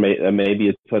 there may be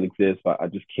a ton exist, but I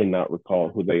just cannot recall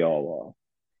who they all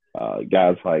are.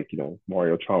 Guys like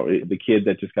Mario Chalmers, the kid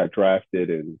that just got drafted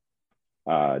and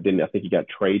I think he got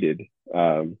traded.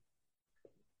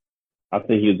 I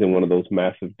think he was in one of those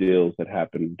massive deals that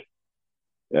happened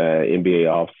NBA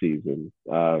offseason.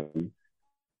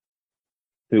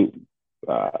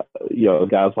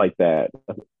 Guys like that,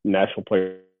 National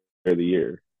Player of the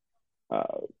Year.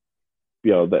 Those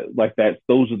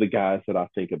are the guys that I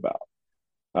think about,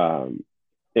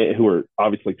 who are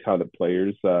obviously talented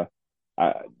players. I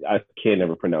can't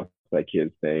ever pronounce that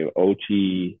kid's name.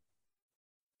 Ochi.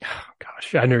 Oh,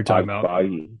 gosh, I know you're talking about.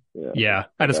 Yeah,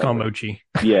 I just call him Ochi.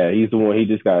 Yeah, he's the one. He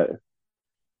just got.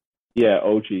 Yeah,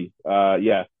 Ochi.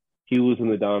 Yeah, he was in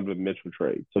the Donovan Mitchell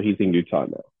trade, so he's in Utah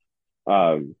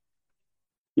now.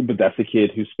 But that's a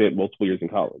kid who spent multiple years in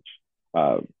college.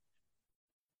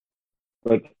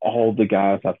 Like all the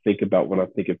guys I think about when I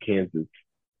think of Kansas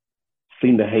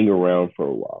seem to hang around for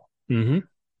a while. Mm-hmm.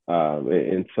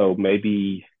 And so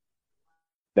maybe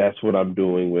that's what I'm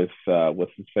doing with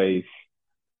what's his face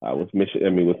with Michigan.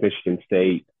 I mean, with Michigan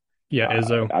State. Yeah,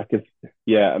 Izzo. I could,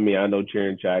 yeah. I mean, I know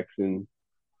Jaren Jackson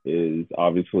is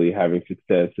obviously having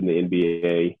success in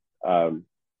the NBA,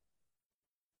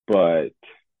 but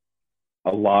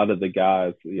a lot of the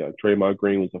guys, Draymond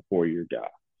Green was a 4-year guy.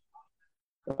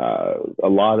 A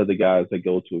lot of the guys that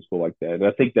go to a school like that, and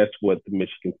I think that's what the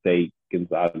Michigan State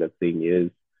Gonzaga thing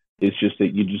is. It's just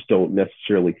that you just don't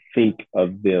necessarily think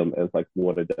of them as like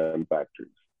one and done factories.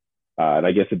 And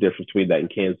I guess the difference between that and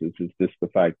Kansas is just the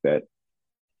fact that at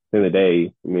the end of the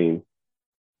day, I mean,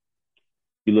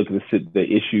 you look at the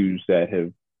issues that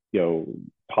have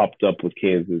popped up with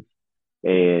Kansas,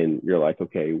 and you're like,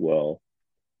 okay, well,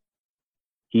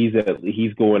 he's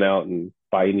going out and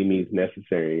by any means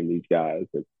necessary in these guys.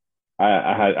 And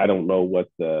I don't know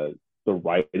what the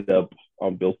write up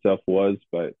on Bill Self was,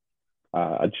 but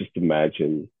I just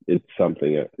imagine it's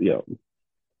something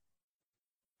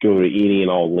go to any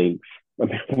and all links. I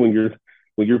mean,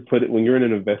 when you're in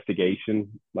an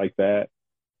investigation like that,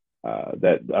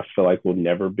 that I feel like will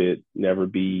never be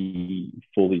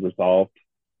fully resolved.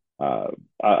 I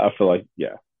feel like,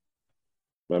 yeah.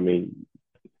 I mean,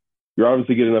 you're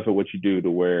obviously good enough at what you do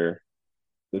to where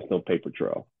there's no paper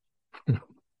trail.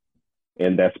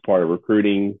 And that's part of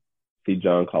recruiting. See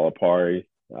John Calipari,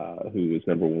 who is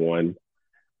number one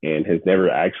and has never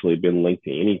actually been linked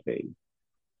to anything.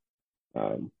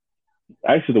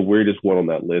 Actually, the weirdest one on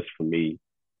that list for me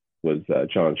was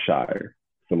John Shire.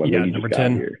 So I'm like, yeah, you number just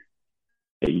 10. got here.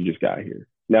 Yeah, you just got here.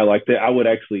 Now, like that, I would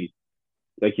actually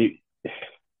like you.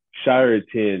 Shire at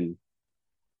 10.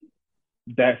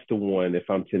 That's the one. If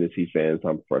I'm Tennessee fans,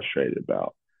 I'm frustrated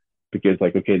about because,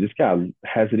 like, okay, this guy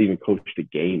hasn't even coached a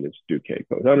game as Duke head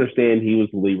coach. I understand he was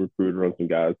the lead recruiter on some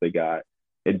guys they got,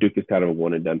 and Duke is kind of a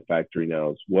one and done factory now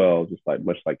as well. Just like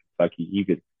much like Kentucky, you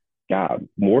could, God,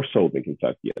 more so than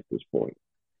Kentucky at this point.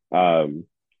 I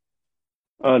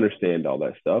understand all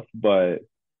that stuff, but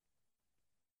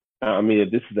I mean,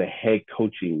 if this is a head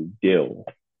coaching deal,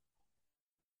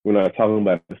 we're not talking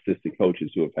about assistant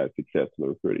coaches who have had success on the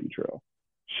recruiting trail.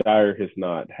 Shire has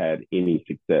not had any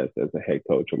success as a head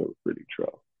coach on the recruiting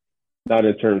trail, not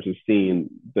in terms of seeing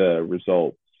the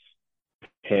results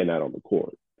pan out on the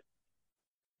court.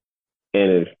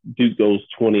 And if Duke goes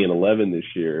 20-11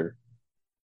 this year,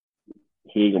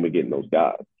 he ain't gonna be getting those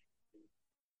guys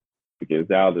because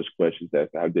now there's questions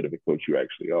as to how good of a coach you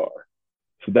actually are.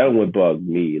 So that would bug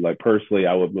me. Like personally,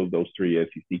 I would move those 3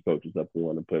 SEC coaches up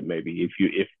one and put maybe if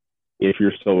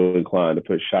you're so inclined to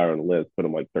put Shire on the list, put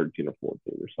him like 13 or 14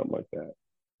 or something like that.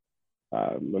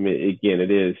 I mean, again,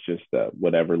 it is just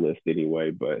whatever list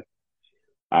anyway, but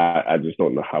I just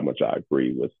don't know how much I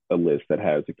agree with a list that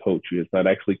has a coach who has not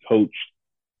actually coached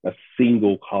a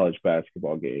single college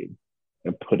basketball game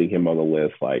and putting him on the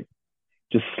list, like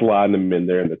just sliding him in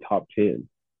there in the top 10.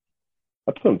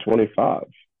 I put him 25,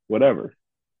 whatever.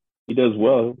 He does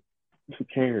well. Who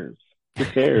cares? Who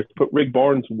cares? Put Rick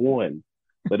Barnes 1.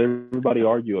 Let everybody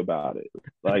argue about it.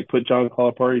 Like put John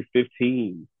Calipari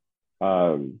 15.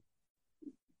 I'm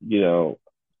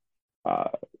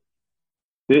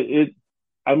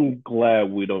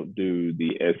glad we don't do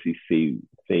the SEC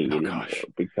thing anymore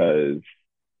because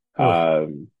I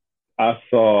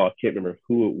can't remember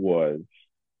who it was.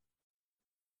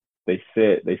 They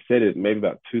said it maybe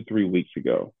about 2-3 weeks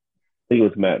ago. I think it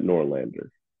was Matt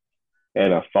Norlander.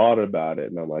 And I thought about it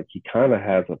and I'm like, he kind of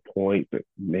has a point, but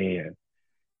man,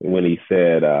 when he just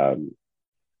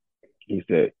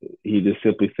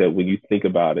simply said, when you think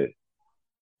about it,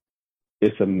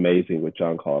 it's amazing what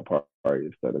John Calipari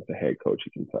has done as a head coach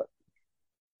at Kentucky.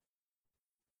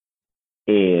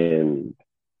 And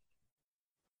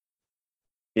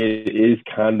it is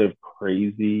kind of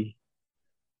crazy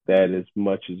that as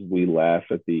much as we laugh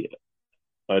at the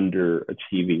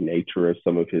underachieving nature of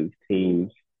some of his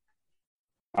teams,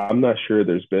 I'm not sure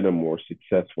there's been a more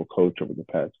successful coach over the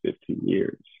past 15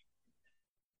 years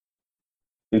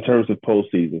in terms of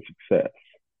postseason success.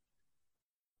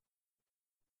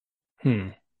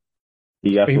 He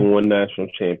got the one national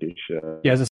championship.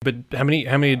 Yeah, but how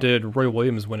many did Roy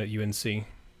Williams win at UNC?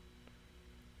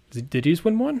 Did he just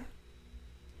win one?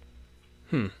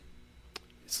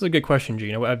 This is a good question,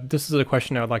 Gino. This is a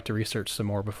question I would like to research some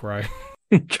more before I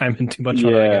chime in too much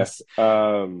on it, I guess.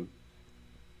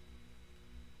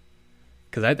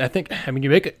 Because I think, I mean,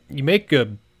 you make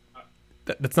a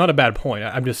that's not a bad point.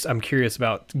 I'm curious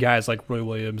about guys like Roy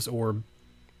Williams or,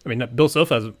 I mean, Bill Self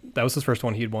that was his first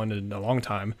one he'd won in a long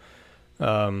time.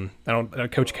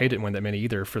 Coach K didn't win that many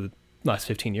either for the last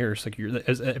 15 years. Like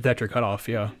if that's your cutoff,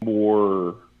 yeah.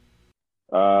 More,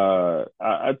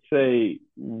 I'd say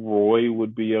Roy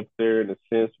would be up there in a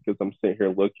sense because I'm sitting here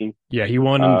looking. Yeah, he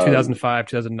won in Um, 2005,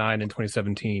 2009, and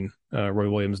 2017. Roy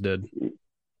Williams did.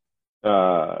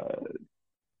 uh,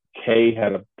 Kay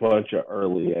had a bunch of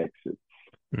early exits,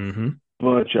 Hmm.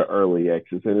 and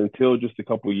until just a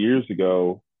couple years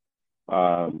ago,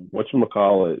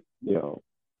 whatchamacallit,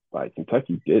 like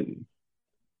Kentucky didn't.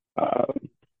 Um,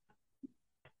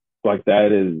 like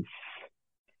that is,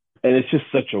 and it's just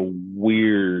such a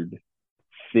weird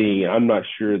thing. I'm not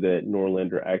sure that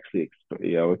Norlander actually,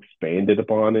 expanded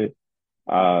upon it.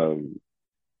 Um,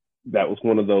 that was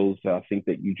one of those I think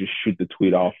that you just shoot the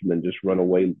tweet off and then just run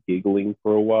away giggling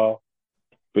for a while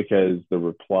because the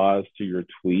replies to your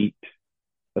tweet,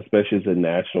 especially as a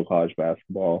national college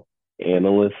basketball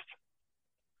analyst,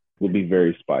 will be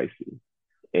very spicy.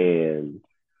 And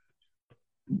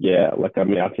yeah, like I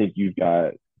mean, I think you've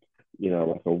got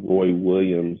like a Roy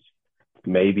Williams,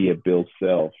 maybe a Bill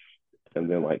Self, and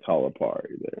then like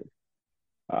Calipari there.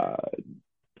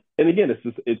 And again,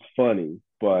 it's funny,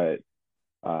 but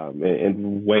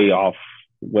and way off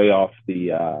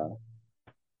the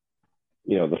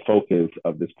the focus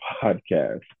of this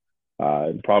podcast.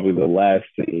 And probably the last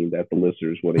thing that the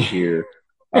listeners want to hear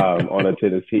on a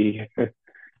Tennessee.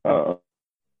 uh,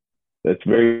 that's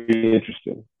very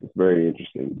interesting. It's very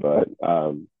interesting, but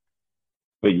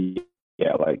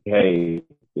yeah, like hey,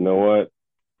 you know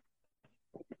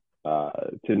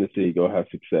what? Tennessee, go have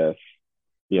success.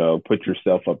 Put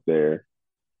yourself up there.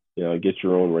 Get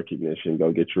your own recognition.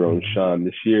 Go get your own shine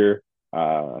this year.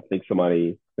 I think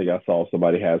I saw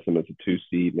somebody has him as a 2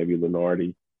 seed, maybe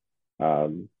Lenardi.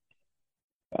 Um,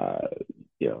 uh,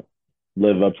 you know,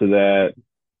 live up to that.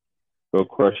 Go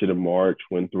crush it in March.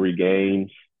 Win 3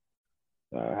 games.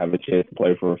 Have a chance to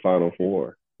play for a Final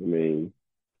Four. I mean,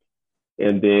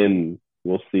 and then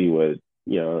we'll see what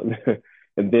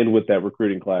and then with that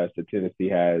recruiting class that Tennessee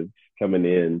has coming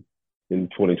in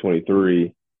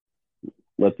 2023,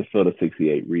 let the field of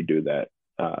 68 redo that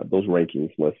those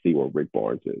rankings. Let's see where Rick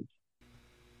Barnes is.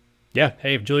 Yeah.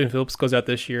 Hey, if Julian Phillips goes out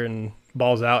this year and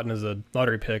balls out and is a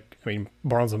lottery pick, I mean,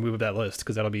 Barnes will move up that list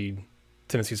because that'll be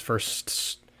Tennessee's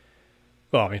first.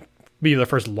 Well, I mean, be their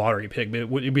first lottery pick, but it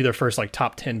would be their first like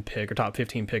top 10 pick or top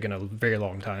 15 pick in a very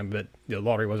long time. But the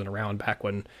lottery wasn't around back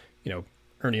when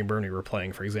Ernie and Bernie were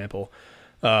playing, for example,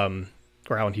 or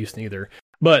Allen Houston either.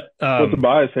 But Well,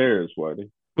 Tobias Harris,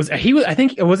 Whitey. I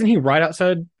think wasn't he right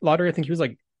outside lottery? I think he was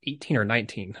like 18 or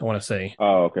 19. I want to say.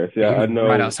 Oh, okay. See, Yeah, he I was right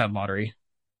know. outside lottery. I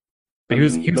But he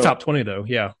was know. top 20 though.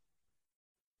 Yeah.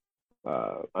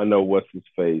 I know what's his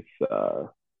face.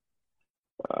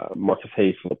 Marcus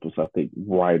Hayslip was, I think,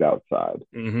 right outside.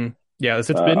 Mm-hmm. Yeah. It's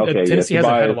been Okay, yeah. Tennessee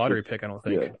hasn't had a lottery pick. I don't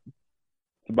think. Yeah.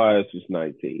 Tobias was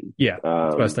 19. Yeah, that's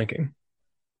what I was thinking.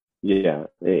 Yeah,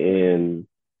 and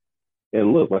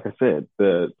look, like I said,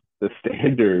 the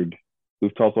standard.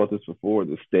 We've talked about this before.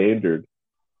 The standard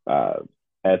uh,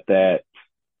 at that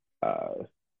uh,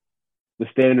 the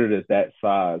standard at that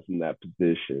size in that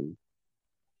position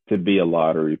to be a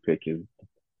lottery pick is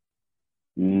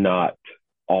not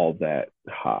all that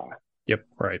high. Yep.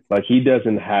 Right. Like he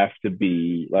doesn't have to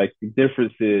be like the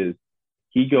difference is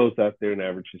he goes out there and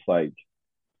averages like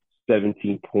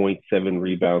 17 points, 7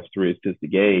 rebounds, 3 assists a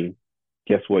game.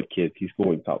 Guess what, kids? He's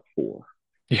going top four.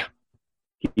 Yeah.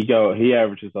 He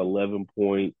averages 11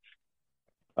 points,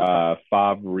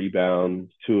 5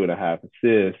 rebounds, 2.5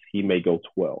 assists. He may go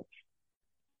 12.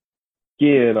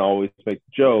 Again, I always make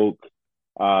the joke.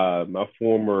 My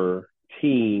former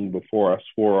team before I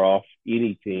swore off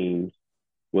any teams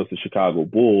was the Chicago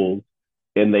Bulls,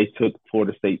 and they took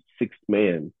Florida State's sixth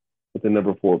man with the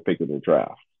number 4 pick in the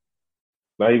draft.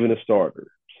 Not even a starter.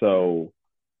 So,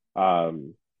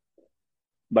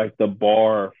 like the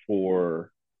bar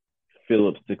for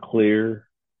Phillips to clear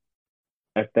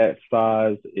at that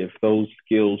size, if those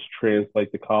skills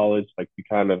translate to college, like we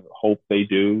kind of hope they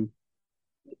do,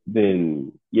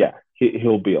 then yeah,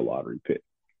 he'll be a lottery pick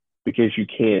because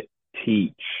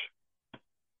teach,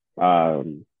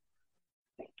 um,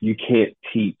 you can't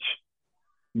teach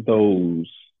those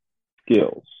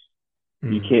skills.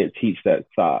 Mm-hmm. You can't teach that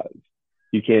size.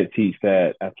 You can't teach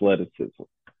that athleticism.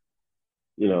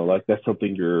 Like that's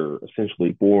something you're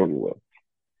essentially born with.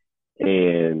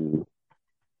 And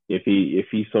if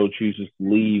he so chooses to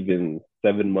leave in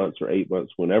 7 months or 8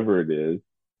 months, whenever it is,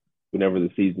 whenever the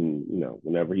season,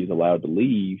 whenever he's allowed to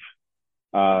leave,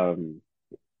 I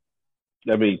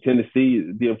mean,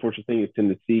 Tennessee, the unfortunate thing is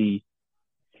Tennessee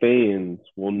fans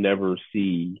will never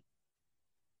see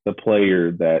the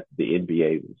player that the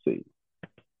NBA will see.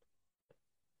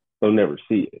 They'll never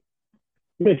see it.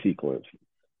 You may see glimpses.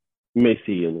 You may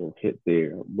see a little hit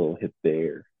there, a little hit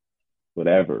there.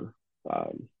 whatever.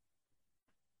 Um,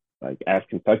 like ask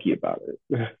Kentucky about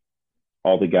it.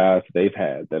 All the guys they've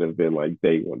had that have been like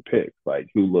day one picks, like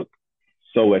who look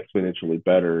so exponentially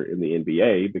better in the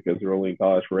NBA because they're only in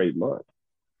college for 8 months.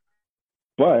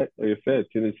 But like I said,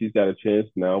 Tennessee's got a chance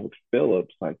now with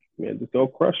Phillips. Like, man, just go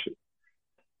crush it.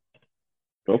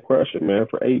 Go crush it, man,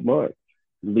 for 8 months.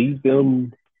 Leave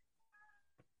them.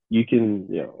 You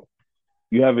can,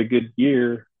 you have a good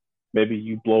year. Maybe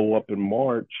you blow up in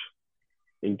March,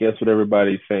 and guess what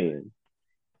everybody's saying?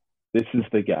 This is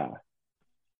the guy.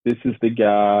 This is the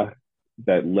guy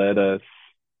that led us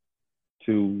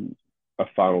to a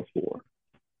Final Four.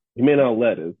 He may not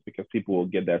let us because people will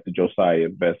get that to Josiah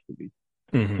and Vescovy,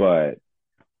 but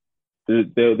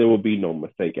there will be no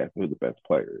mistake as to who the best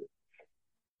player is.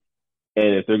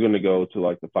 And if they're going to go to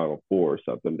like the Final Four or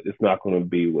something, it's not going to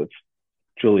be with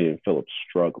Julian Phillips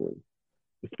struggling.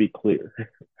 Let's be clear.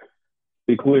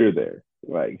 Be clear there.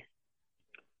 Like,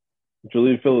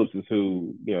 Julian Phillips is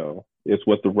who, it's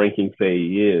what the rankings say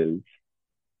he is.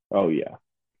 Oh, yeah.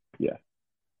 Yeah.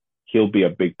 He'll be a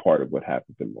big part of what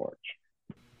happens in March.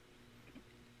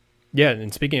 Yeah,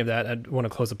 and speaking of that, I want to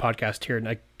close the podcast here, and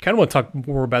I kind of want to talk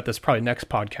more about this probably next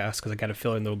podcast because I got a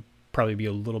feeling there'll probably be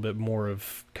a little bit more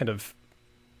of kind of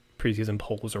preseason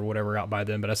polls or whatever out by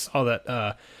then. But I saw that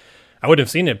I wouldn't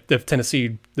have seen it if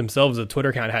Tennessee themselves, the Twitter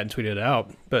account, hadn't tweeted it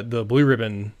out. But the Blue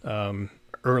Ribbon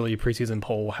early preseason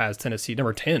poll has Tennessee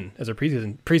number 10 as a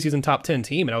preseason top 10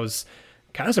 team, and I was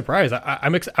kind of surprised.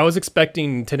 I was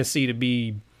expecting Tennessee to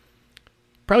be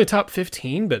probably top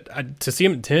 15, but to see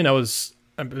them at 10, I was.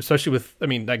 Especially with,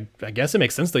 I guess it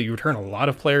makes sense though. You return a lot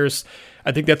of players.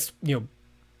 I think that's,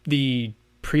 the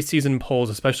preseason polls,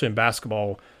 especially in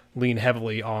basketball, lean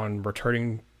heavily on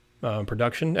returning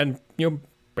production, and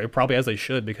probably as they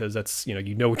should, because that's what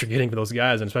you're getting for those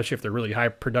guys, and especially if they're really high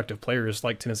productive players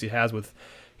like Tennessee has with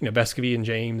Vescovy and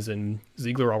James and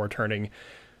Ziegler all returning.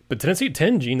 But Tennessee at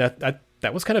 10, Gene, that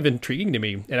was kind of intriguing to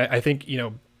me, and I think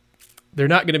they're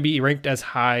not going to be ranked as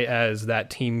high as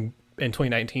that team in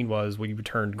 2019 was when you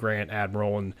returned Grant,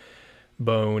 Admiral, and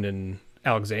Bone and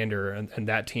Alexander and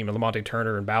that team, and Lamonte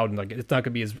Turner and Bowden. Like, it's not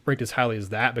going to be ranked as highly as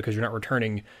that because you're not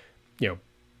returning,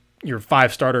 your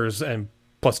 5 starters and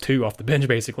plus 2 off the bench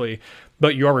basically,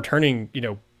 but you are returning,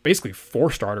 basically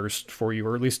 4 starters for you,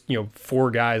 or at least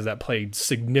 4 guys that played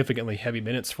significantly heavy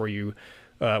minutes for you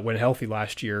when healthy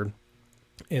last year,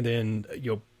 and then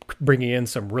bringing in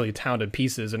some really talented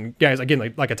pieces and guys again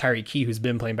like a Tyreke Key who's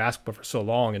been playing basketball for so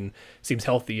long and seems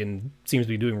healthy and seems to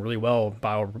be doing really well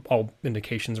by all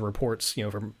indications and reports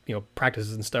from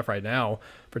practices and stuff right now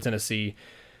for Tennessee.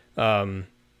 But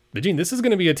Gene, this is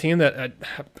going to be a team that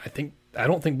I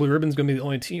don't think Blue Ribbon's going to be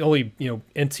the only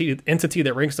entity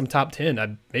that ranks them top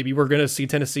 10. Maybe we're going to see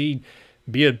Tennessee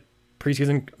be a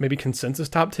preseason maybe consensus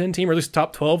top 10 team, or at least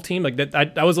top 12 team like that.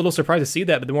 I was a little surprised to see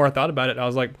that, but the more I thought about it, I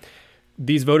was like,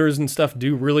 these voters and stuff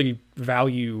do really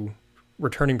value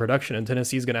returning production, and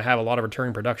Tennessee's going to have a lot of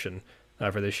returning production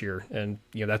for this year. And,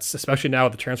 that's especially now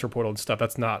with the transfer portal and stuff,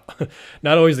 that's not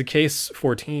always the case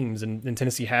for teams. And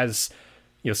Tennessee has,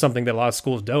 something that a lot of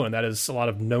schools don't, and that is a lot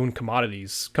of known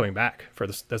commodities coming back for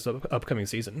this upcoming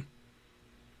season.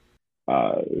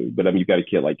 But you've got a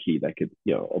kid like Key that could,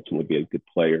 ultimately be a good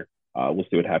player. We'll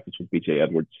see what happens with BJ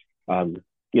Edwards.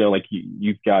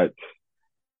 You've got,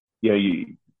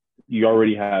 you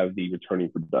already have the returning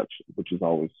production, which is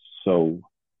always so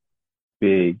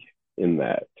big in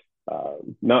that.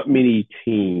 Not many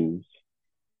teams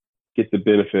get the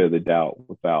benefit of the doubt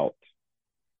without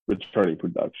returning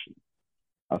production.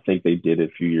 I think they did it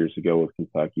a few years ago with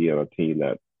Kentucky on a team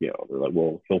that, they're like,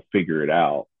 well, he'll figure it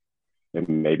out. And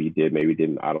maybe he did, maybe he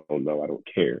didn't. I don't know. I don't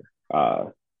care.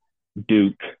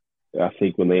 Duke, I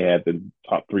think when they had the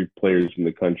top 3 players in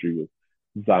the country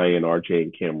with Zion, RJ,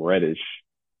 and Cam Reddish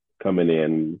coming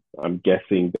in, I'm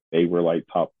guessing they were like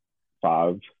top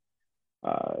 5.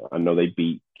 I know they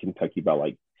beat Kentucky by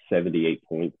like 78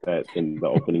 points in the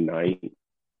opening night.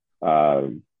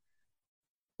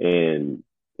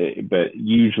 But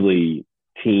usually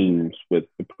teams with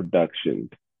the production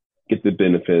get the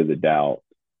benefit of the doubt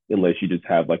unless you just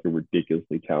have like a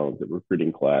ridiculously talented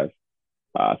recruiting class.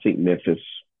 I think Memphis,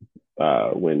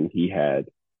 when he had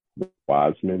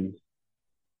Wiseman,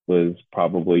 was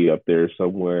probably up there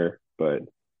somewhere. But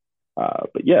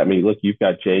yeah, look, you've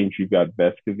got James, you've got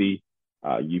Vescovy,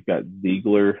 you've got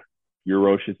Ziegler,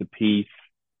 Urosh is a piece.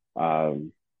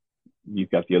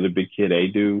 You've got the other big kid,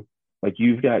 Adu. Like,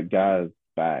 you've got guys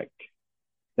back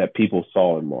that people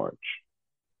saw in March.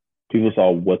 People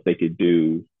saw what they could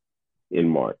do in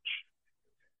March,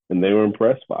 and they were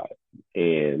impressed by it.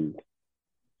 And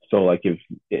So like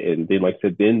and then like I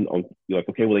said, then you're like,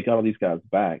 okay, well they got all these guys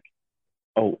back.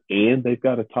 Oh, and they've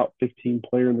got a top 15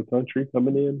 player in the country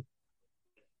coming in.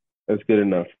 That's good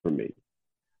enough for me.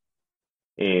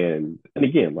 And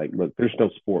again, like, look, there's no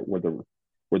sport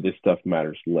where this stuff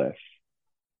matters less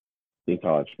than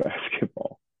college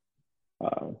basketball.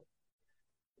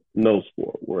 No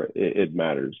sport where it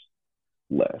matters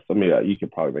less. I mean, you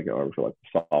could probably make an argument for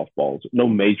like softball. No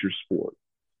major sport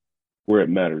where it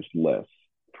matters less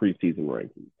preseason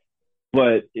rankings.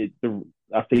 But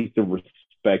I think the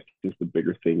respect is the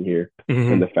bigger thing here,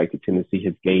 and the fact that Tennessee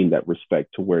has gained that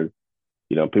respect to where,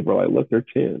 people are like, look, they're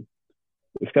 10.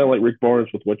 It's kind of like Rick Barnes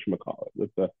with whatchamacallit, with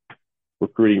the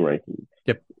recruiting rankings.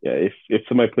 Yep. Yeah. If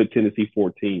somebody put Tennessee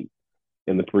 14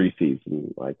 in the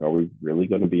preseason, like, are we really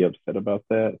going to be upset about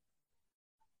that?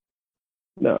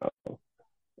 No,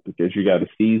 because you got a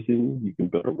season, you can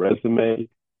build a resume.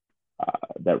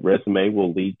 That resume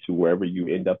will lead to wherever you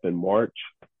end up in March,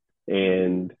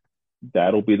 and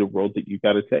that'll be the road that you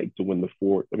got to take to win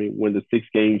the 6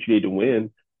 games you need to win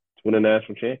to win a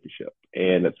national championship.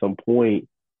 And at some point,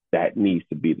 that needs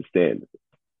to be the standard.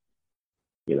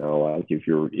 Like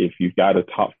if you've got a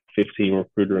top 15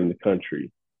 recruiter in the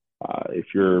country, if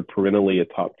you're perennially a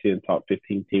top 10, top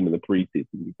 15 team in the preseason,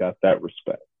 you've got that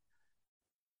respect.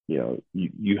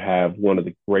 You have one of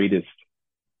the greatest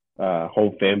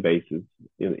home fan bases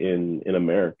in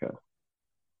America.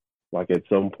 Like at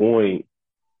some point,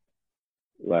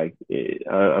 like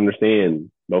I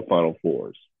understand no Final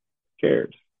Fours. Who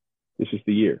cares? It's just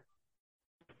the year.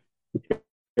 Who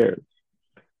cares?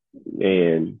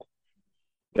 And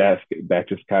that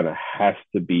just kind of has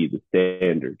to be the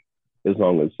standard as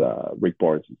long as Rick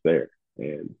Barnes is there.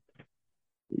 And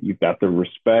you've got the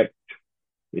respect.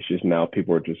 It's just now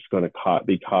people are just going to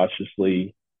be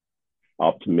cautiously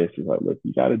optimistic. Like, look,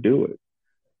 you got to do it.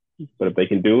 But if they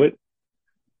can do it,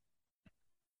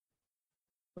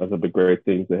 those are the great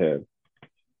things ahead.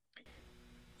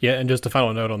 Yeah, and just a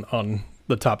final note on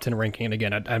the top 10 ranking. And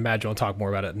again, I imagine we'll talk more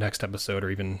about it next episode or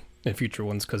even in future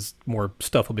ones because more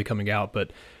stuff will be coming out.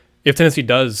 But if Tennessee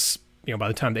does, by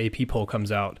the time the AP poll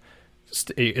comes out,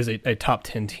 is a top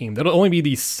 10 team, that'll only be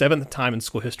the 7th time in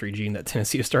school history, Gene, that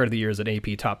Tennessee has started the year as an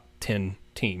AP top 10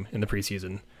 team in the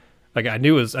preseason. Like I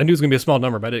knew it was going to be a small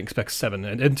number, but I didn't expect 7.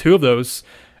 And 2 of those,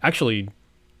 actually,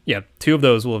 2 of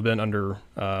those will have been under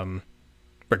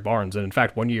Rick Barnes. And in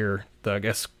fact, one year, the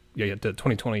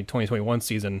 2020-2021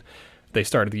 season, they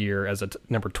started the year as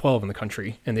number 12 in the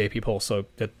country in the AP poll. So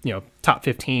that, top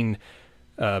 15,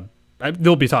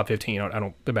 they'll be top 15. I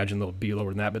don't imagine they'll be lower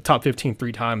than that, but top 15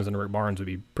 3 times under Rick Barnes would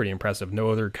be pretty impressive. No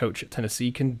other coach at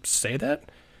Tennessee can say that.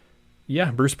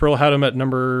 Yeah, Bruce Pearl had him at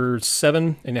number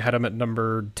 7 and had him at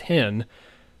number 10,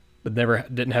 but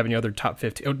didn't have any other top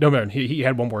 15. Oh, no, he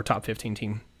had one more top 15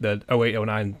 team. The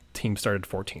 08-09 team started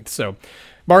 14th. So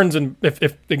Barnes, and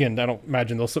if again, I don't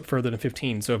imagine they'll slip further than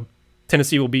 15. So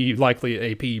Tennessee will be likely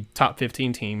an AP top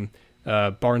 15 team.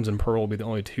 Barnes and Pearl will be the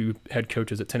only 2 head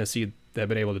coaches at Tennessee that have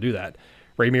been able to do that.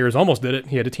 Ray Mears almost did it.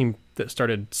 He had a team that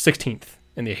started 16th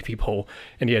in the AP poll,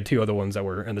 and he had 2 other ones that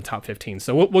were in the top 15.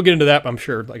 So we'll get into that, I'm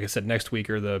sure, like I said, next week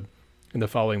or in the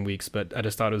following weeks. But I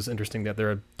just thought it was interesting that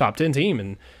they're a top 10 team,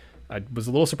 and I was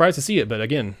a little surprised to see it. But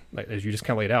again, as you just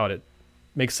kind of laid out, it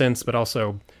makes sense. But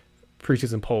also,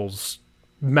 preseason polls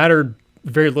mattered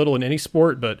very little in any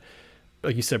sport, but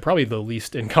like you said, probably the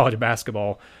least in college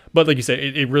basketball. But like you said,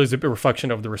 it really is a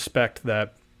reflection of the respect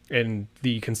that and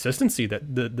the consistency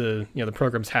that the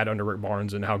program's had under Rick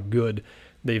Barnes and how good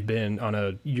they've been on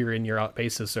a year in, year out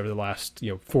basis over the last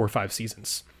 4 or 5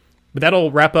 seasons. But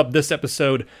that'll wrap up this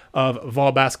episode of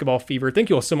Vol Basketball Fever. Thank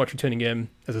you all so much for tuning in.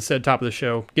 As I said, top of the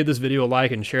show, give this video a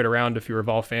like and share it around if you're a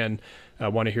Vol fan.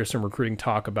 Want to hear some recruiting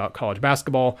talk about college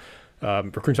basketball,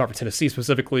 recruiting talk for Tennessee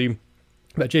specifically,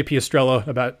 about JP Estrella,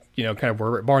 about kind of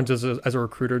where Rick Barnes is as a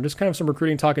recruiter, and just kind of some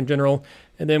recruiting talk in general.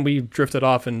 And then we drifted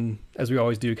off and, as we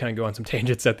always do, kind of go on some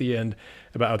tangents at the end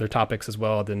about other topics as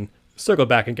well, then circle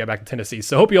back and get back to Tennessee.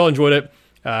 So hope you all enjoyed it.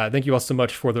 Thank you all so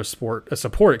much for the support.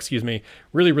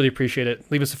 Really, really appreciate it.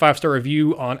 Leave us a 5-star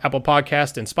review on Apple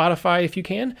Podcast and Spotify if you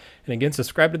can. And again,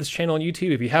 subscribe to this channel on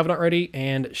YouTube if you haven't already,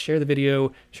 and share the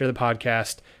video, share the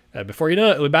podcast. Before you know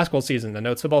it, it'll be basketball season. I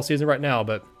know it's football season right now,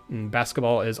 but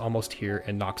basketball is almost here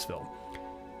in Knoxville.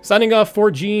 Signing off for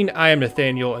Gene, I am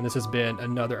Nathanael, and this has been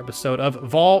another episode of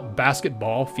Vol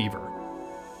Basketball Fever.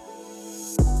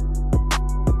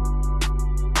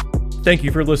 Thank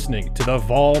you for listening to the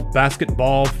Vol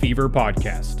Basketball Fever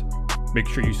podcast. Make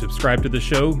sure you subscribe to the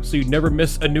show so you never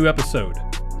miss a new episode.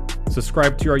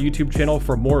 Subscribe to our YouTube channel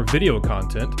for more video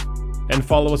content, and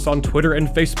follow us on Twitter and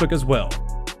Facebook as well.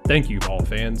 Thank you, Vol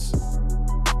fans.